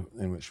world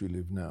in which we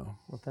live now.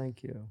 Well,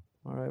 thank you.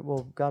 All right.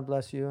 Well, God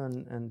bless you,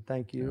 and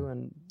thank you,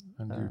 and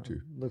you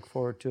too. Look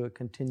forward to a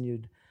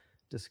continued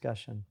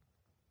discussion.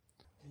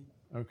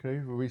 Okay,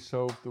 will we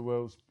solve the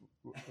world's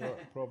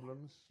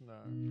problems? No.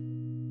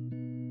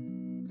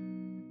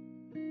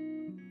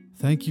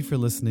 Thank you for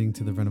listening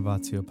to the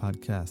Renovatio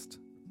podcast.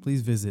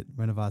 Please visit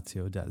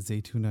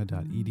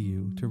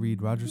renovatio.zaytuna.edu to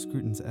read Roger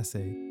Scruton's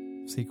essay,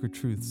 Sacred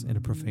Truths in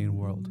a Profane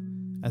World,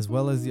 as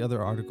well as the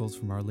other articles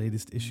from our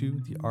latest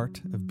issue, The Art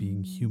of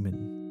Being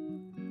Human.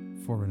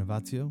 For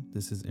Renovatio,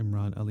 this is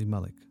Imran Ali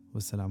Malik.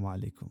 Wassalamu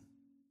alaikum.